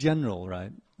military general,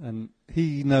 right? And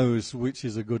he knows which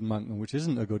is a good monk and which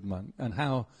isn't a good monk and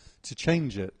how to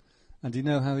change it. And do you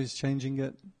know how he's changing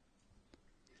it?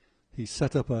 He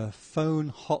set up a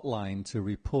phone hotline to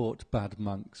report bad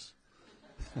monks.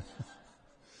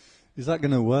 Is that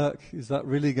going to work? Is that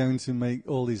really going to make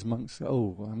all these monks go,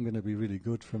 oh, I'm going to be really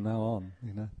good from now on,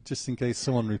 just in case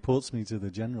someone reports me to the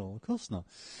general? Of course not.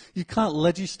 You can't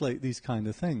legislate these kind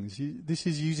of things. This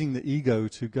is using the ego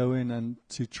to go in and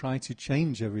to try to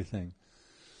change everything.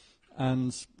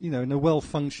 And, in a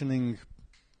well-functioning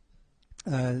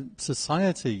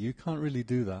society, you can't really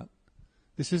do that.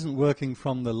 This isn't working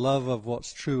from the love of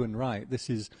what's true and right. This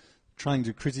is trying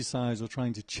to criticize or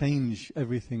trying to change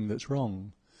everything that's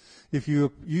wrong. If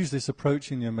you use this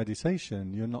approach in your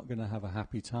meditation, you're not going to have a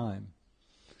happy time.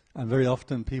 And very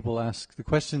often the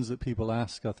questions that people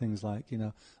ask are things like,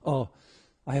 oh,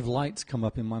 I have lights come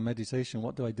up in my meditation.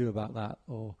 What do I do about that?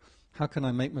 Or how can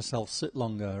I make myself sit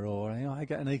longer? Or I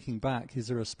get an aching back. Is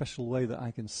there a special way that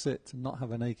I can sit and not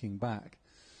have an aching back?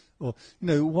 Or,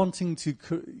 wanting to,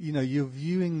 you're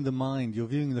viewing the mind, you're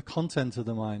viewing the content of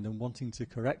the mind and wanting to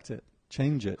correct it,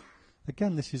 change it.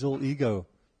 Again, this is all ego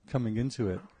coming into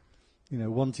it.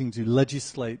 Wanting to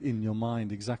legislate in your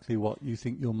mind exactly what you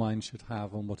think your mind should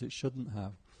have and what it shouldn't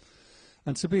have.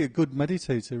 And to be a good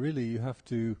meditator, really, you have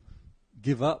to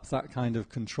give up that kind of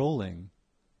controlling,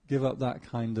 give up that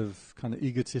kind of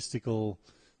egotistical,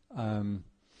 trying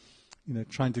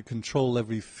to control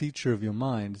every feature of your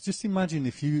mind. Just imagine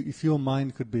if your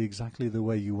mind could be exactly the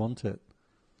way you want it.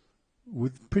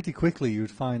 Pretty quickly you would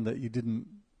find that you didn't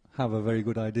have a very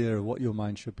good idea of what your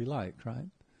mind should be like, right?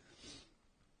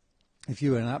 If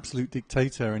you were an absolute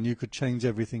dictator and you could change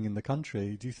everything in the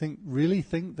country, do you really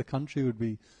think the country would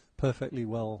be perfectly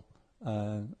well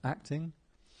acting?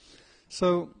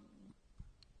 So,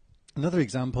 another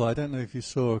example, I don't know if you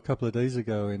saw a couple of days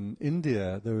ago in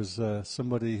India, there was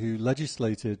somebody who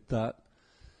legislated that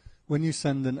when you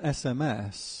send an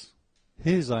SMS,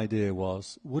 his idea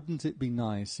was, wouldn't it be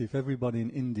nice if everybody in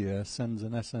India sends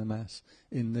an SMS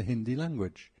in the Hindi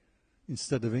language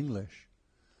instead of English?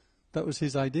 That was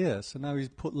his idea. So now he's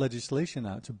put legislation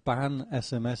out to ban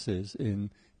SMSs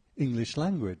in English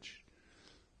language.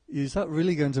 Is that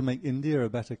really going to make India a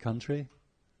better country?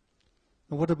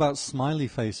 And what about smiley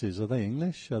faces? Are they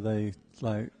English? Are they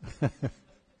like...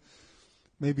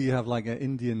 Maybe you have like an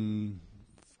Indian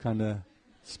kind of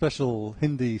special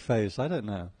Hindi face. I don't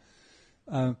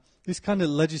know. This kind of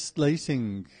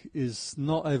legislating is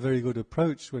not a very good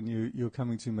approach when you're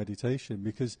coming to meditation,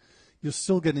 because you're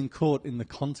still getting caught in the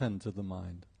content of the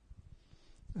mind.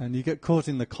 And you get caught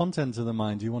in the content of the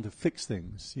mind, you want to fix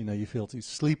things. You feel too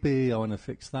sleepy, I want to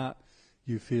fix that.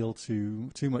 You feel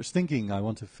too much thinking, I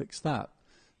want to fix that.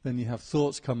 Then you have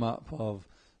thoughts come up of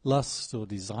lust or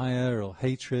desire or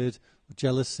hatred or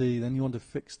jealousy, then you want to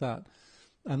fix that.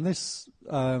 And this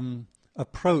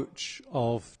approach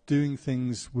of doing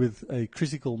things with a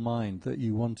critical mind, that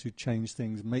you want to change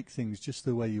things, make things just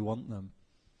the way you want them.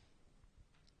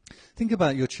 Think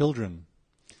about your children.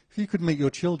 If you could make your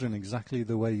children exactly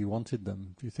the way you wanted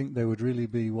them, do you think they would really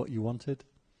be what you wanted?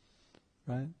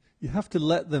 Right? You have to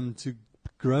let them to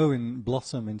grow and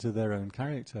blossom into their own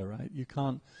character, right? You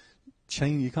can't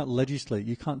change, you can't legislate,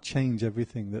 you can't change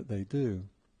everything that they do.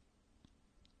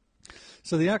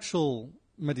 So the actual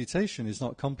meditation is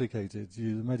not complicated. The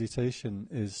meditation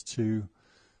is to...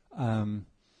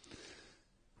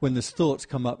 when there's thoughts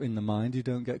come up in the mind, you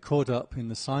don't get caught up in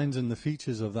the signs and the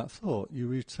features of that thought. You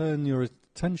return your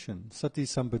attention, sati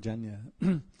sampajanya.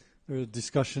 There are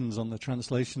discussions on the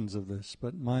translations of this,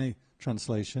 but my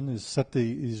translation is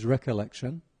sati is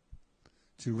recollection,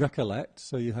 to recollect.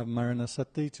 So you have marana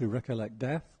sati, to recollect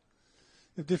death.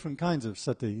 You have different kinds of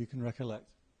sati. You can recollect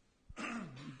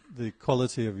the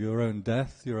quality of your own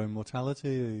death, your own mortality.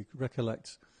 You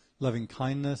recollect loving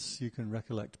kindness, you can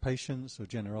recollect patience or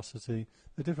generosity.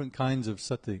 There are different kinds of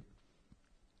sati.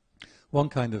 One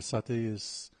kind of sati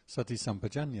is sati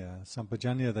sampajanya.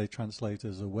 Sampajanya they translate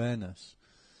as awareness.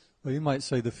 Or you might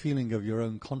say the feeling of your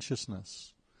own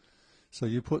consciousness. So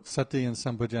you put sati and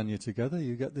sampajanya together,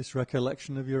 you get this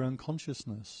recollection of your own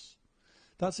consciousness.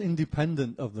 That's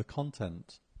independent of the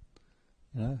content.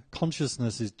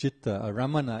 Consciousness is citta,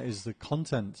 aramana is the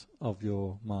content of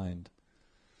your mind.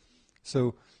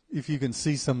 So if you can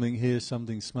see something, hear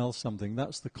something, smell something,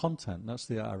 that's the content, that's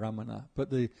the aramana. But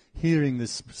the hearing, the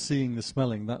seeing, the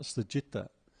smelling, that's the citta.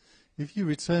 If you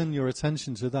return your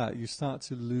attention to that, you start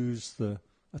to lose the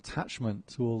attachment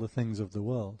to all the things of the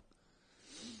world.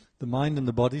 the mind and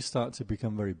the body start to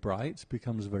become very bright,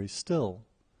 becomes very still.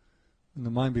 When the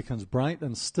mind becomes bright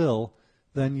and still,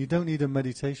 then you don't need a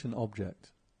meditation object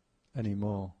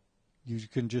anymore. You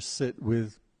can just sit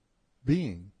with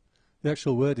being. The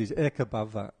actual word is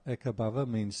ekabhava. Ekabhava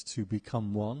means to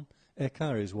become one.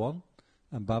 Eka is one,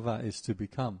 and bhava is to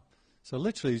become. So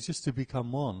literally, it's just to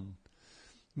become one.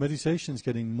 Meditation is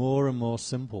getting more and more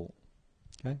simple.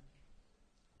 Okay,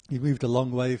 you moved a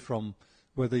long way from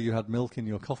whether you had milk in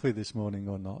your coffee this morning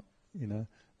or not, and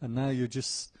now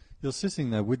you're sitting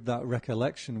there with that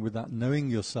recollection, with that knowing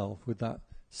yourself, with that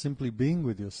simply being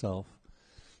with yourself.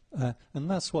 And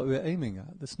that's what we're aiming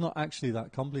at. It's not actually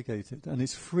that complicated. And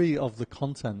it's free of the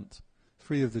content,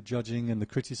 free of the judging and the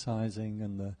criticizing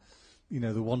and the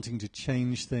wanting to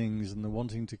change things and the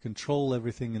wanting to control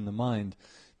everything in the mind.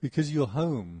 Because you're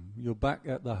home. You're back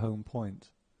at the home point.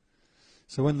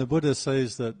 So when the Buddha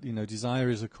says that, desire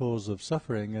is a cause of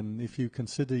suffering, and if you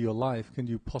consider your life, can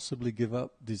you possibly give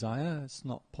up desire? It's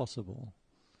not possible.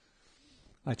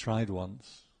 I tried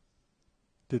once.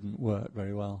 Didn't work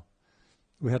very well.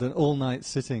 We had an all-night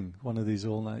sitting, one of these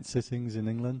all-night sittings in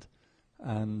England,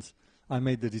 and I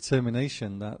made the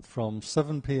determination that from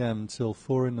 7 p.m. till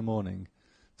 4 in the morning,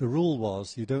 the rule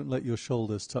was you don't let your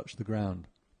shoulders touch the ground.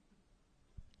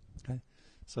 Okay?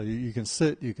 So you can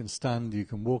sit, you can stand, you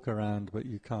can walk around, but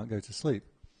you can't go to sleep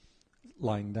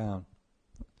lying down.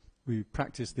 We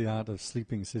practice the art of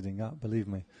sleeping sitting up, believe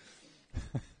me.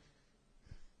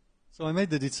 So I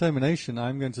made the determination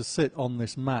I'm going to sit on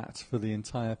this mat for the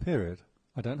entire period.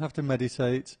 I don't have to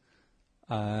meditate.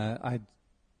 I'm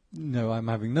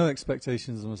having no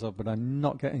expectations of myself, but I'm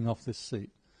not getting off this seat.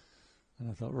 And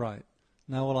I thought, right,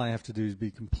 now all I have to do is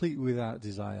be complete without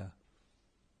desire.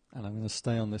 And I'm going to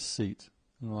stay on this seat.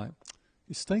 And I'm like,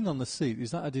 is staying on the seat,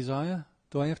 is that a desire?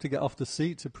 Do I have to get off the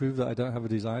seat to prove that I don't have a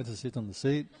desire to sit on the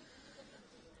seat?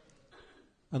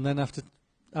 And then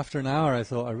after an hour, I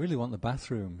thought, I really want the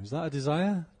bathroom. Is that a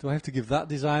desire? Do I have to give that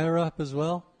desire up as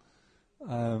well?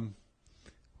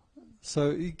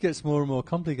 So it gets more and more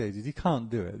complicated. You can't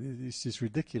do it. It's just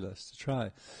ridiculous to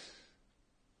try.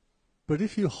 But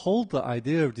if you hold the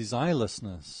idea of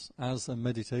desirelessness as a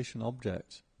meditation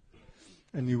object,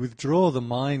 and you withdraw the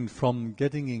mind from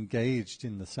getting engaged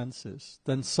in the senses,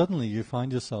 then suddenly you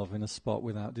find yourself in a spot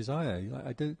without desire.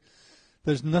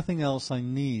 There's nothing else I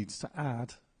need to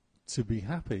add to be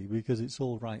happy, because it's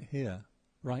all right here,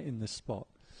 right in this spot.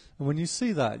 And when you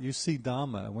see that, you see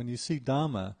Dharma. And when you see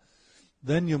Dharma,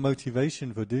 then your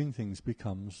motivation for doing things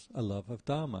becomes a love of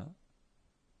Dharma.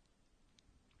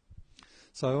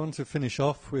 So I want to finish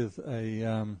off with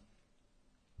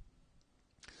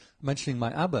mentioning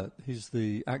my abbot. He's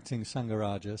the acting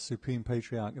Sangharaja, Supreme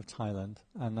Patriarch of Thailand,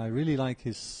 and I really like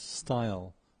his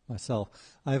style myself.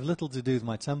 I have little to do with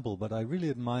my temple, but I really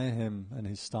admire him and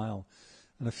his style.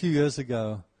 And a few years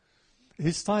ago,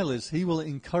 his style is he will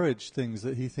encourage things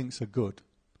that he thinks are good,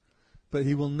 but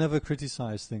he will never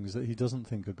criticize things that he doesn't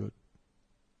think are good.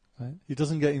 Right? He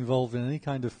doesn't get involved in any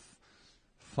kind of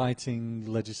fighting,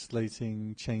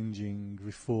 legislating, changing,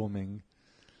 reforming.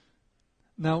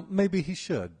 Now, maybe he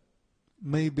should.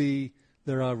 Maybe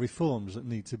there are reforms that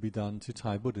need to be done to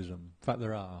Thai Buddhism. In fact,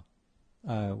 there are.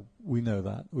 We know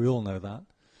that. We all know that.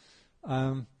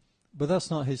 But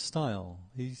that's not his style.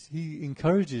 He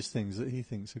encourages things that he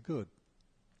thinks are good.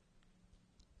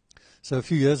 So a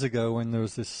few years ago, when there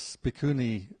was this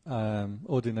bhikkhuni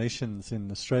ordinations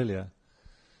in Australia,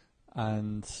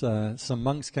 and some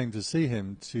monks came to see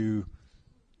him to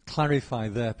clarify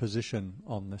their position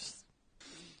on this.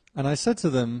 And I said to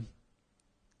them,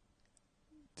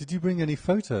 did you bring any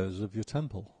photos of your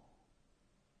temple?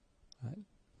 Right?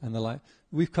 And they're like,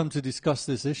 we've come to discuss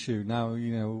this issue. Now,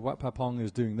 Wat Papong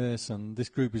is doing this, and this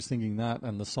group is thinking that,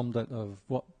 and the Somdet of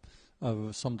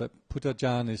Somdet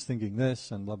Puttajan is thinking this,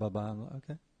 and blah, blah, blah. I'm like,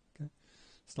 okay.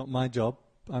 It's not my job.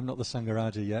 I'm not the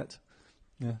Sangharaja yet.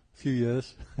 Yeah, a few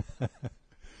years.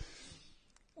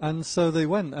 And so they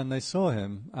went and they saw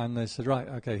him, and they said, right,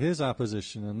 okay, here's our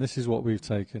position, and this is what we've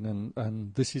taken,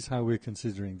 and this is how we're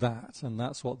considering that, and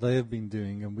that's what they have been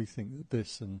doing, and we think that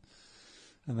this, and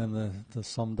then the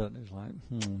Somdet is like,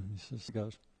 he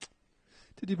goes,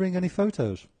 did you bring any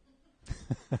photos?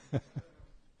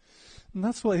 And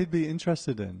that's what he'd be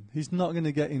interested in. He's not going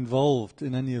to get involved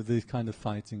in any of the kind of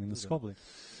fighting and the squabbling.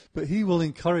 But he will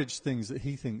encourage things that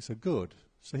he thinks are good.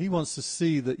 So he wants to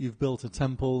see that you've built a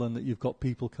temple and that you've got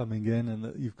people coming in and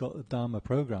that you've got a Dharma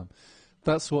program.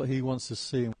 That's what he wants to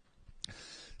see.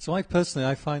 So I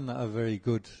find that a very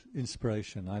good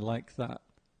inspiration. I like that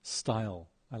style.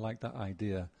 I like that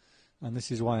idea. And this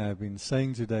is why I've been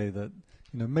saying today that,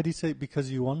 meditate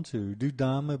because you want to. Do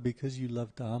Dharma because you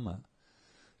love Dharma.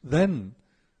 then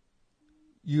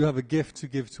you have a gift to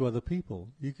give to other people.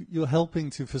 You're helping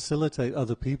to facilitate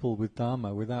other people with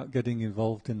Dharma without getting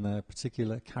involved in their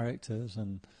particular characters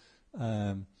and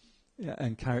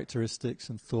characteristics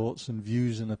and thoughts and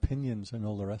views and opinions and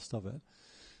all the rest of it.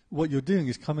 What you're doing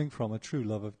is coming from a true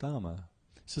love of Dharma.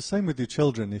 It's the same with your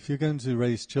children. If you're going to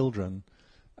raise children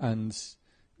and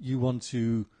you want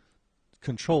to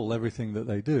control everything that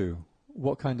they do,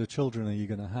 what kind of children are you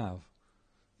going to have?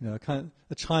 You know,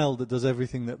 a child that does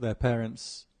everything that their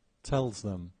parents tells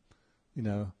them, you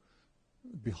know,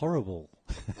 would be horrible.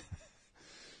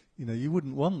 You know, you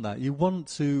wouldn't want that. You want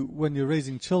to, when you're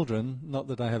raising children, not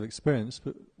that I have experience,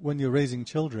 but when you're raising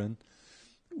children,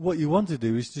 what you want to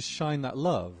do is just shine that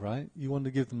love, right? You want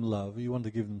to give them love, you want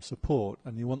to give them support,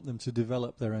 and you want them to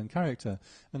develop their own character.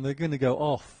 And they're going to go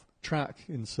off track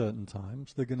in certain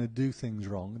times. They're going to do things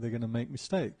wrong. They're going to make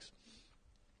mistakes.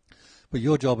 But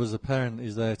your job as a parent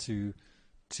is there to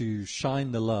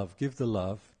shine the love,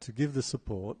 to give the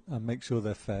support, and make sure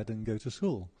they're fed and go to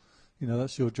school. You know,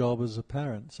 that's your job as a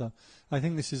parent. So I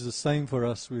think this is the same for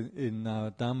us in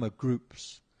our Dhamma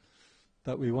groups,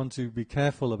 that we want to be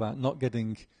careful about not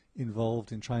getting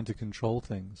involved in trying to control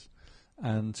things,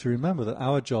 and to remember that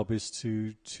our job is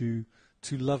to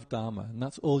love Dharma, and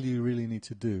that's all you really need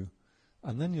to do.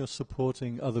 And then you're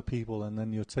supporting other people, and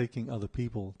then you're taking other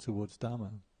people towards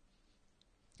Dharma.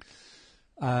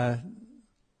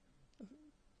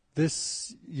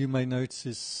 This, you may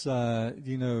notice,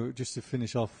 you know, just to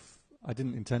finish off, I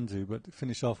didn't intend to, but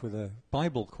finish off with a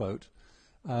Bible quote.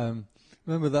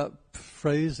 Remember that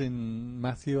phrase in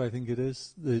Matthew, I think it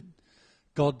is, that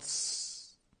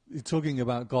you're talking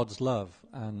about God's love,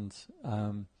 and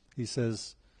he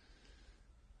says,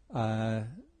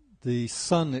 the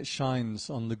sun, it shines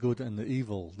on the good and the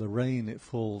evil, the rain, it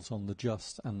falls on the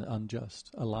just and the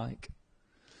unjust alike.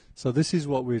 So this is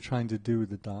what we're trying to do with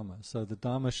the Dharma. So the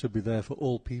Dharma should be there for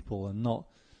all people, and not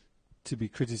to be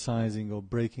criticizing or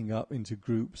breaking up into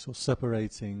groups or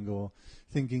separating or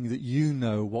thinking that you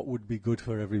know what would be good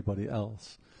for everybody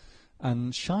else.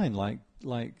 And shine like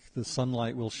the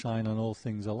sunlight will shine on all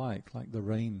things alike, like the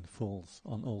rain falls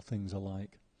on all things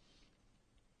alike.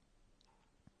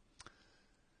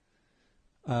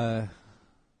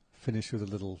 Finish with a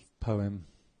little poem,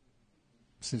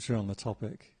 since we're on the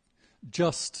topic.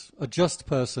 A just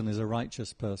person is a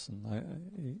righteous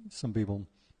person. Some people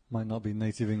might not be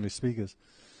native English speakers.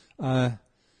 The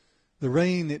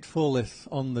rain, it falleth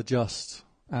on the just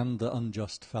and the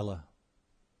unjust fella,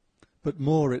 but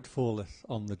more it falleth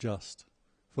on the just,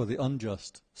 for the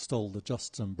unjust stole the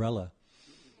just's umbrella.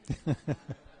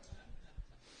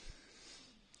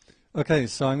 Okay,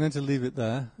 so I'm going to leave it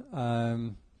there.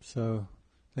 So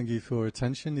thank you for your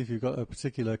attention. If you've got a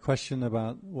particular question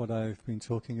about what I've been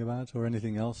talking about or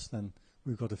anything else, then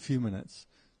we've got a few minutes.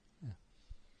 Yeah.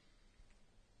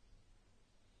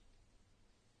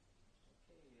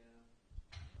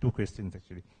 Two questions,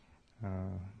 actually. Let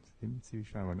me see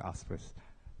which one I want to ask first.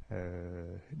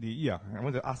 I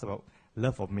want to ask about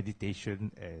love of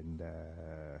meditation, and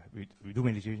we do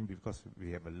meditation because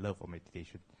we have a love of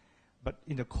meditation. But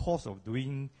in the course of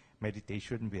doing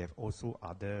meditation, we have also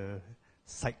other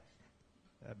side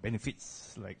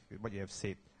benefits, like what you have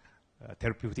said,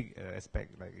 therapeutic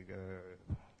aspect, like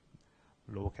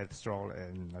lower cholesterol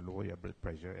and lower your blood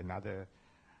pressure, and other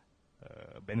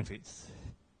benefits.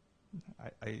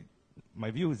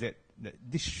 My view is that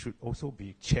this should also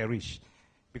be cherished,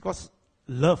 because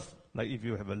love, like if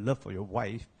you have a love for your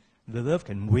wife, the love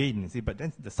can wane, you see, but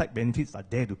then the side benefits are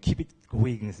there to keep it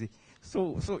going, you see.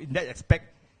 So in that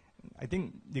aspect, I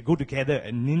think they go together,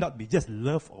 and need not be just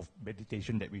love of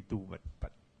meditation that we do,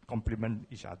 but complement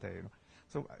each other, you know.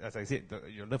 So as I said,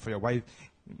 your love for your wife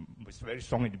was very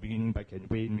strong in the beginning, but can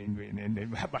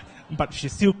wane, but she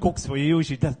still cooks for you,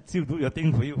 she does still do your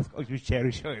thing for you, of course you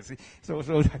cherish her, you see. So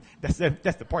that's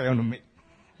the point I want to make.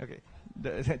 Okay.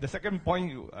 The second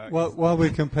point, while we're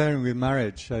comparing with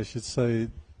marriage, I should say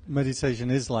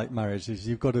meditation is like marriage. Is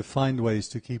you've got to find ways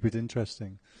to keep it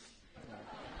interesting.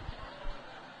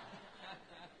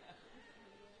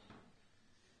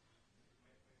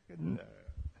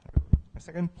 My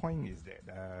second point is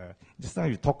that just now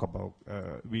you talk about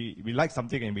we like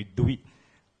something and we do it,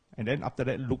 and then after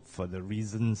that look for the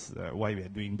reasons why we are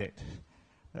doing that.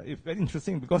 It's very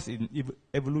interesting, because in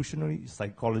evolutionary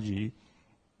psychology,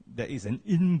 there is an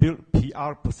inbuilt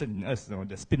PR person in us, you know,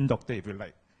 the spin doctor, if you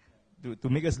like, to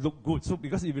make us look good. So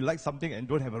because if you like something and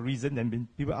don't have a reason, then when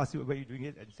people ask you why you're doing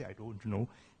it, and you say, I don't know,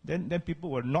 then people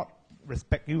will not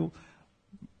respect you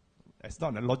as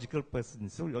not a logical person.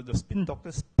 So the spin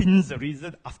doctor spins the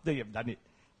reason after you have done it,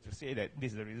 to say that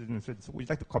this is the reason. So would you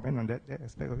like to comment on that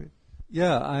aspect of it?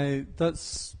 Yeah,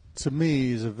 that's, to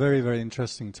me, is a very, very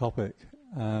interesting topic.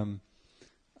 And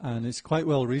it's quite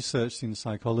well researched in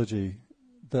psychology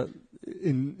that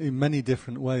in many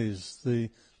different ways.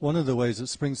 One of the ways that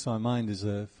springs to my mind is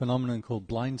a phenomenon called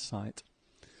blind sight.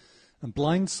 And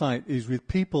blind sight is with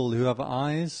people who have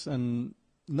eyes and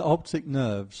optic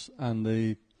nerves, and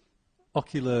the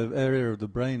ocular area of the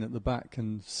brain at the back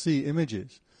can see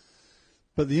images.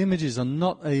 But the images are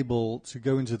not able to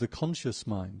go into the conscious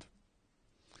mind.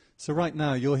 So right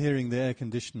now you're hearing the air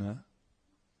conditioner,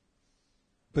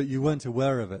 but you weren't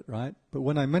aware of it, right? But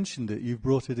when I mentioned it, you've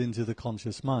brought it into the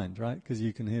conscious mind, right? Because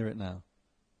you can hear it now,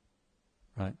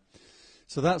 right?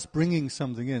 So that's bringing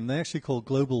something in. They actually call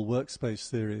global workspace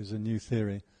theory is a new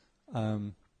theory.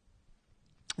 It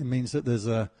means that there's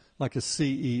like a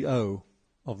CEO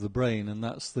of the brain, and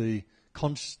that's the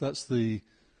consciousness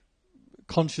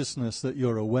that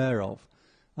you're aware of.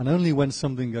 And only when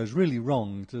something goes really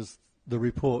wrong does the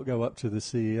report go up to the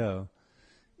CEO.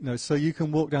 You know, so you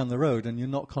can walk down the road and you're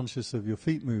not conscious of your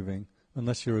feet moving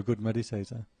unless you're a good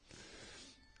meditator.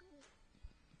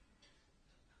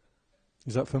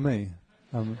 Is that for me?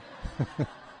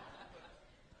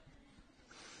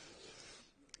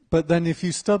 But then if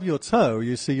you stub your toe,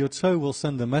 you see your toe will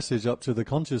send a message up to the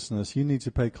consciousness. You need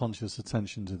to pay conscious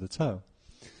attention to the toe.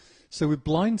 So with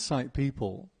blind sight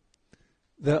people,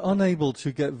 they're unable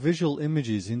to get visual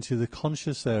images into the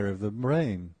conscious area of the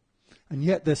brain. And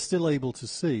yet they're still able to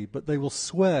see, but they will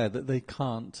swear that they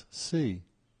can't see.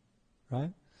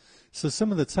 Right? So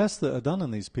some of the tests that are done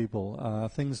on these people are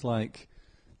things like,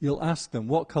 you'll ask them,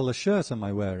 what colour shirt am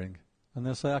I wearing? And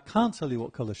they'll say, I can't tell you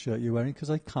what colour shirt you're wearing because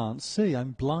I can't see,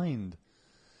 I'm blind.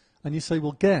 And you say,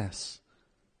 well, guess.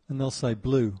 And they'll say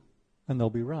blue, and they'll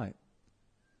be right.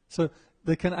 So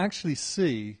they can actually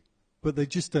see, but they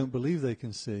just don't believe they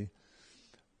can see.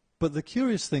 But the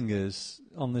curious thing is,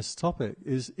 on this topic,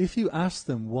 is if you ask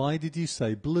them, why did you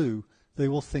say blue, they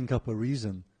will think up a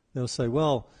reason. They'll say,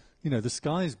 well, you know, the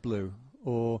sky's blue,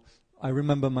 or I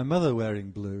remember my mother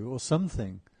wearing blue, or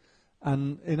something.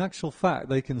 And in actual fact,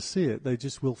 they can see it. They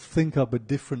just will think up a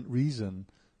different reason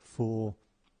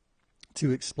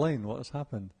to explain what has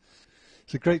happened.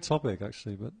 It's a great topic,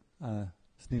 actually, but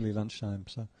it's nearly lunchtime,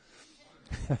 so.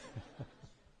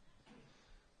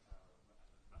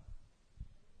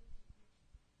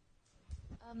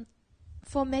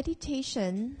 For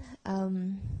meditation,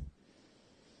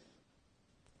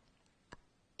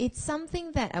 it's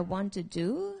something that I want to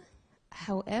do.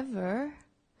 However,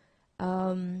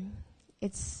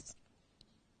 it's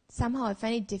somehow I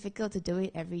find it difficult to do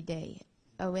it every day.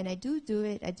 When I do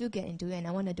it, I do get into it, and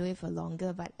I want to do it for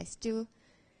longer, but I still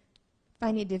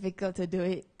find it difficult to do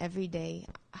it every day.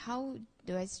 How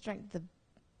do I strike the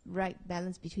right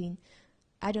balance between,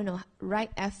 I don't know,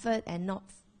 right effort and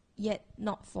yet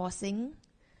not forcing?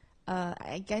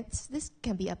 I guess this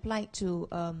can be applied to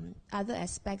other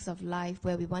aspects of life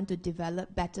where we want to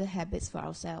develop better habits for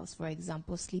ourselves. For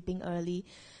example, sleeping early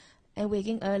and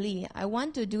waking early. I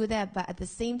want to do that, but at the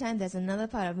same time, there's another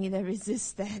part of me that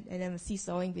resists that, and I'm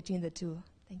seesawing between the two.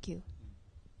 Thank you.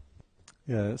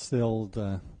 Yeah, it's the old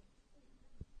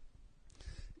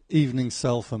evening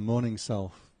self and morning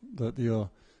self, that your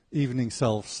evening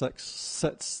self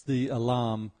sets the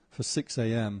alarm for 6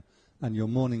 a.m. and your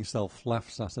morning self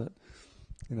laughs at it.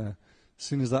 You know, as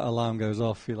soon as that alarm goes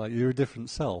off, you're a different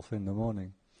self in the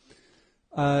morning.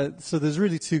 So there's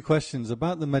really two questions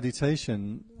about the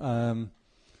meditation.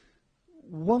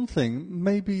 One thing,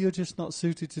 maybe you're just not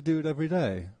suited to do it every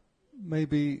day.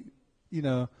 Maybe,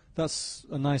 that's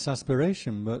a nice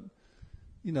aspiration, but,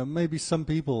 maybe some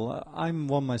people, I'm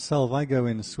one myself, I go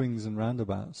in swings and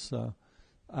roundabouts, so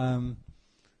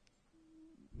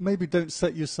maybe don't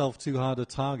set yourself too hard a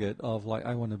target of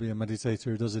I want to be a meditator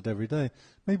who does it every day.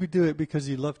 Maybe do it because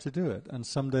you love to do it, and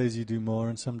some days you do more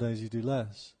and some days you do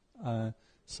less.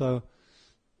 So,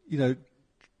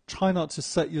 try not to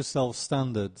set yourself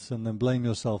standards and then blame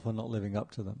yourself for not living up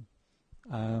to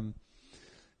them.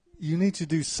 You need to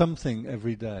do something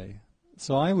every day.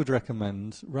 So I would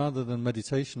recommend, rather than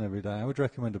meditation every day, I would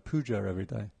recommend a puja every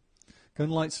day. Go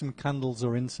and light some candles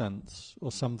or incense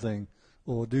or something,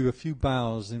 or do a few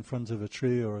bows in front of a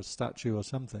tree or a statue or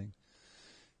something.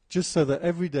 Just so that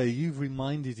every day you've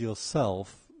reminded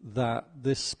yourself that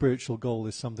this spiritual goal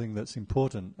is something that's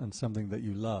important and something that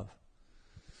you love,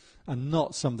 and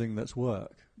not something that's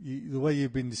work. The way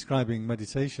you've been describing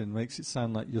meditation makes it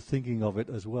sound like you're thinking of it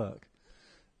as work.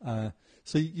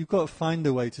 So you've got to find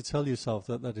a way to tell yourself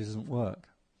that that isn't work.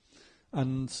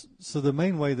 And so the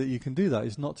main way that you can do that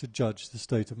is not to judge the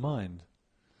state of mind.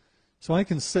 So I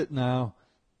can sit now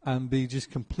and be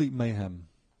just complete mayhem.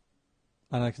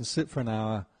 And I can sit for an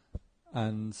hour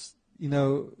And, you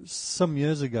know, some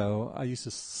years ago, I used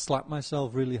to slap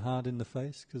myself really hard in the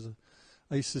face because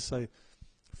I used to say,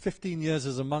 15 years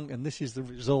as a monk and this is the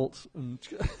result. And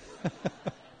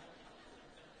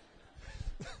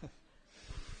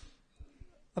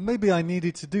and maybe I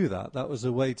needed to do that. That was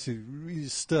a way to really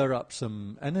stir up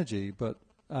some energy. But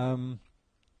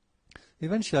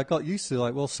eventually I got used to,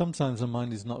 like, well, sometimes the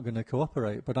mind is not going to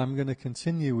cooperate, but I'm going to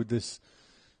continue with this,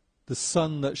 the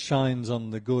sun that shines on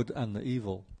the good and the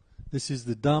evil. This is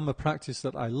the Dharma practice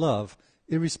that I love,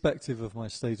 irrespective of my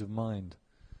state of mind.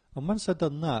 And once I've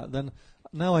done that, then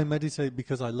now I meditate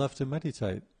because I love to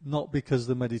meditate, not because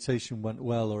the meditation went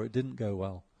well or it didn't go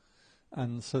well.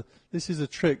 And so this is a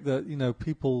trick that, you know,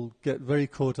 people get very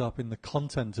caught up in the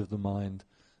content of the mind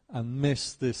and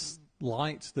miss this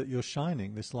light that you're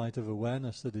shining, this light of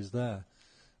awareness that is there.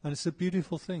 And it's a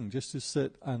beautiful thing. Just to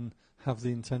sit and have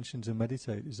the intention to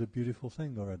meditate is a beautiful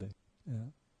thing already. Yeah.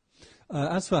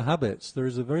 As for habits, there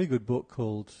is a very good book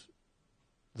called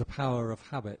The Power of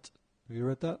Habit. Have you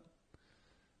read that?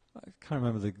 I can't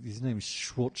remember his name is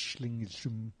Schwartzling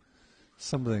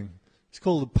something. It's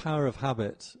called The Power of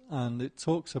Habit, and it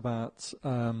talks about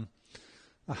a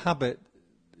habit,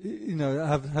 you know,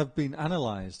 have been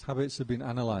analyzed. Habits have been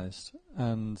analyzed,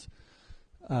 and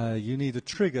you need a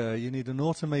trigger, you need an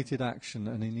automated action,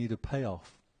 and you need a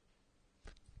payoff.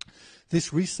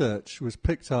 This research was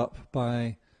picked up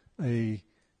by a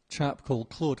chap called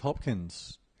Claude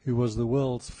Hopkins, who was the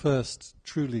world's first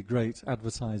truly great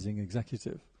advertising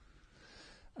executive.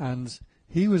 And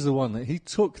he was the one that he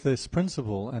took this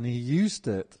principle and he used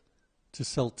it to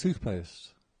sell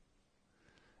toothpaste.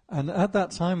 And at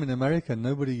that time in America,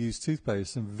 nobody used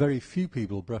toothpaste and very few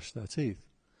people brushed their teeth.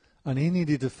 And he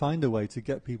needed to find a way to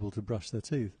get people to brush their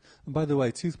teeth. And by the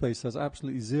way, toothpaste has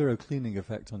absolutely zero cleaning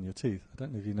effect on your teeth. I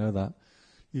don't know if you know that.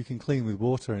 You can clean with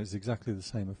water and it's exactly the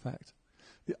same effect.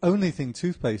 The only thing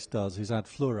toothpaste does is add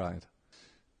fluoride.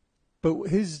 But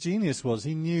his genius was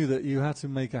he knew that you had to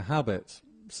make a habit.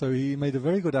 So he made a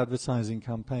very good advertising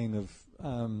campaign of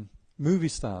movie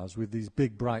stars with these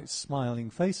big, bright, smiling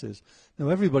faces. Now,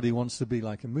 everybody wants to be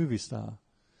like a movie star.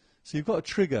 So you've got a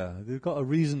trigger. You've got a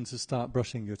reason to start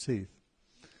brushing your teeth.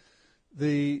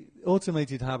 The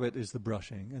automated habit is the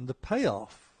brushing. And the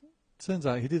payoff, turns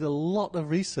out he did a lot of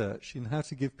research in how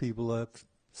to give people a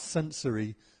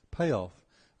sensory payoff.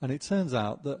 And it turns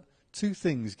out that two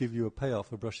things give you a payoff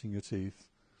for brushing your teeth: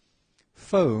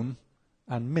 foam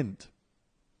and mint.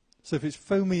 So if it's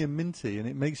foamy and minty and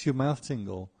it makes your mouth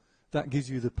tingle, that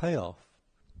gives you the payoff.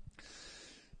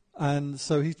 And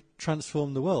so he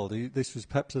transformed the world. This was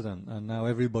Pepsodent, and now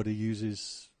everybody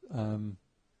uses,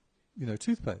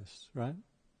 toothpaste, right?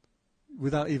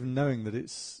 Without even knowing that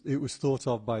it was thought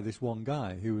of by this one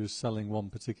guy who was selling one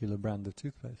particular brand of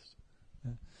toothpaste.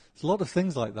 Yeah. There's a lot of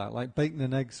things like that, like bacon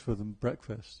and eggs for the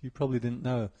breakfast. You probably didn't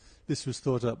know this was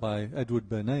thought up by Edward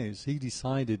Bernays. He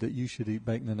decided that you should eat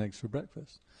bacon and eggs for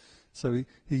breakfast. So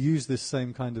he used this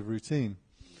same kind of routine.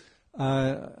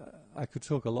 I could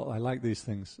talk a lot. I like these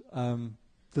things.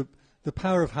 The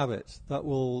Power of Habit, that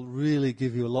will really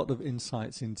give you a lot of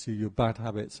insights into your bad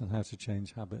habits and how to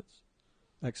change habits.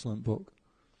 Excellent book.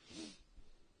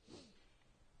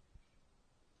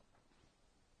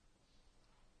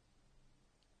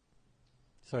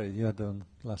 Sorry, you had the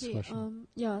last question.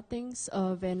 Thanks,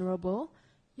 Venerable.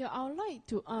 I would like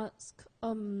to ask,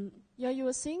 you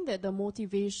were saying that the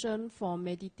motivation for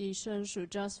meditation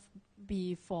should just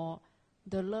be for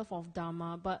the love of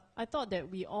Dharma, but I thought that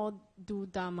we all do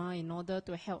Dharma in order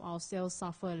to help ourselves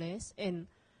suffer less. And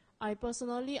I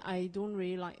personally don't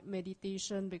really like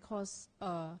meditation because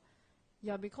a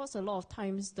lot of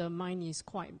times the mind is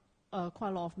quite a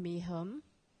lot of mayhem.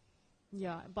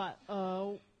 But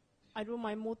I don't.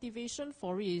 My motivation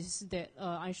for it is that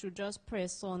I should just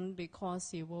press on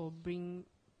because it will bring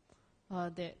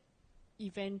that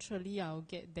eventually I'll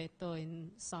get better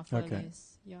and suffer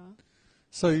less.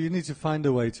 So you need to find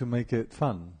a way to make it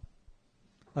fun.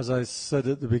 As I said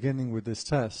at the beginning with this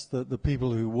test, that the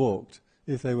people who walked,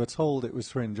 if they were told it was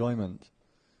for enjoyment,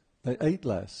 they ate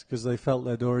less because they felt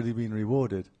they'd already been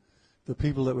rewarded. The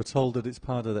people that were told that it's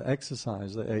part of the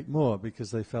exercise, they ate more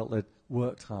because they felt they'd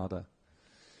worked harder.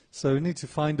 So you need to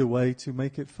find a way to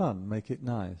make it fun, make it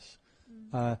nice.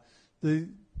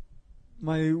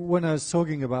 When I was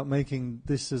talking about making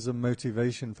this as a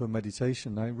motivation for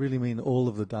meditation, I really mean all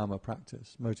of the Dharma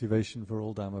practice, motivation for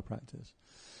all Dharma practice.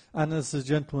 And as the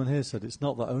gentleman here said, it's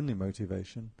not the only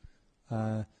motivation.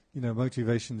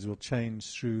 Motivations will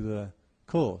change through the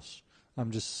course.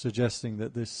 I'm just suggesting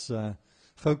that this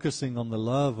focusing on the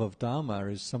love of Dharma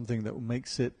is something that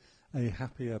makes it a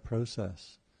happier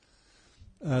process.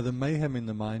 the mayhem in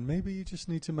the mind, maybe you just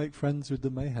need to make friends with the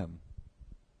mayhem.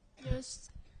 Yes,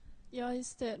 yeah,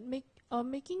 is that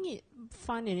making it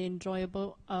fun and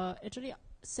enjoyable. Actually,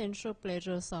 sensual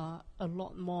pleasures are a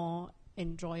lot more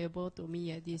enjoyable to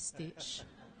me at this stage.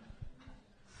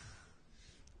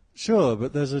 Sure,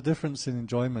 but there's a difference in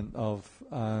enjoyment of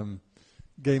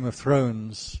Game of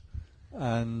Thrones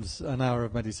and an hour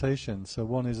of meditation. So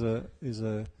one is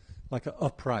a like an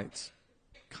upright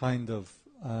kind of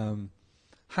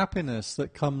happiness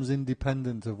that comes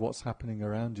independent of what's happening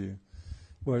around you,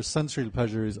 whereas sensory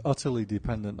pleasure is utterly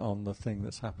dependent on the thing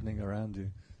that's happening around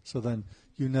you. So then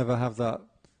you never have that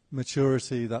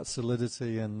maturity, that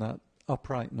solidity, and that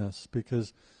uprightness,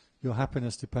 because your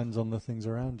happiness depends on the things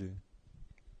around you.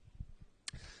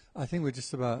 I think we're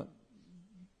just about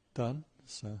done.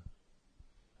 So,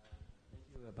 thank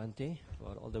you, Bhante,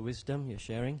 for all the wisdom you're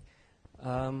sharing.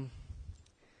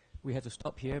 We have to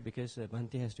stop here because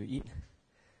Bhante has to eat.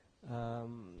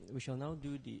 We shall now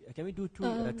do the. Can we do three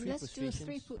let's do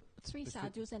prostrations? three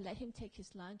sadhus and let him take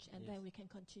his lunch, and then we can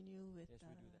continue with. Yes, we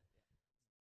do that.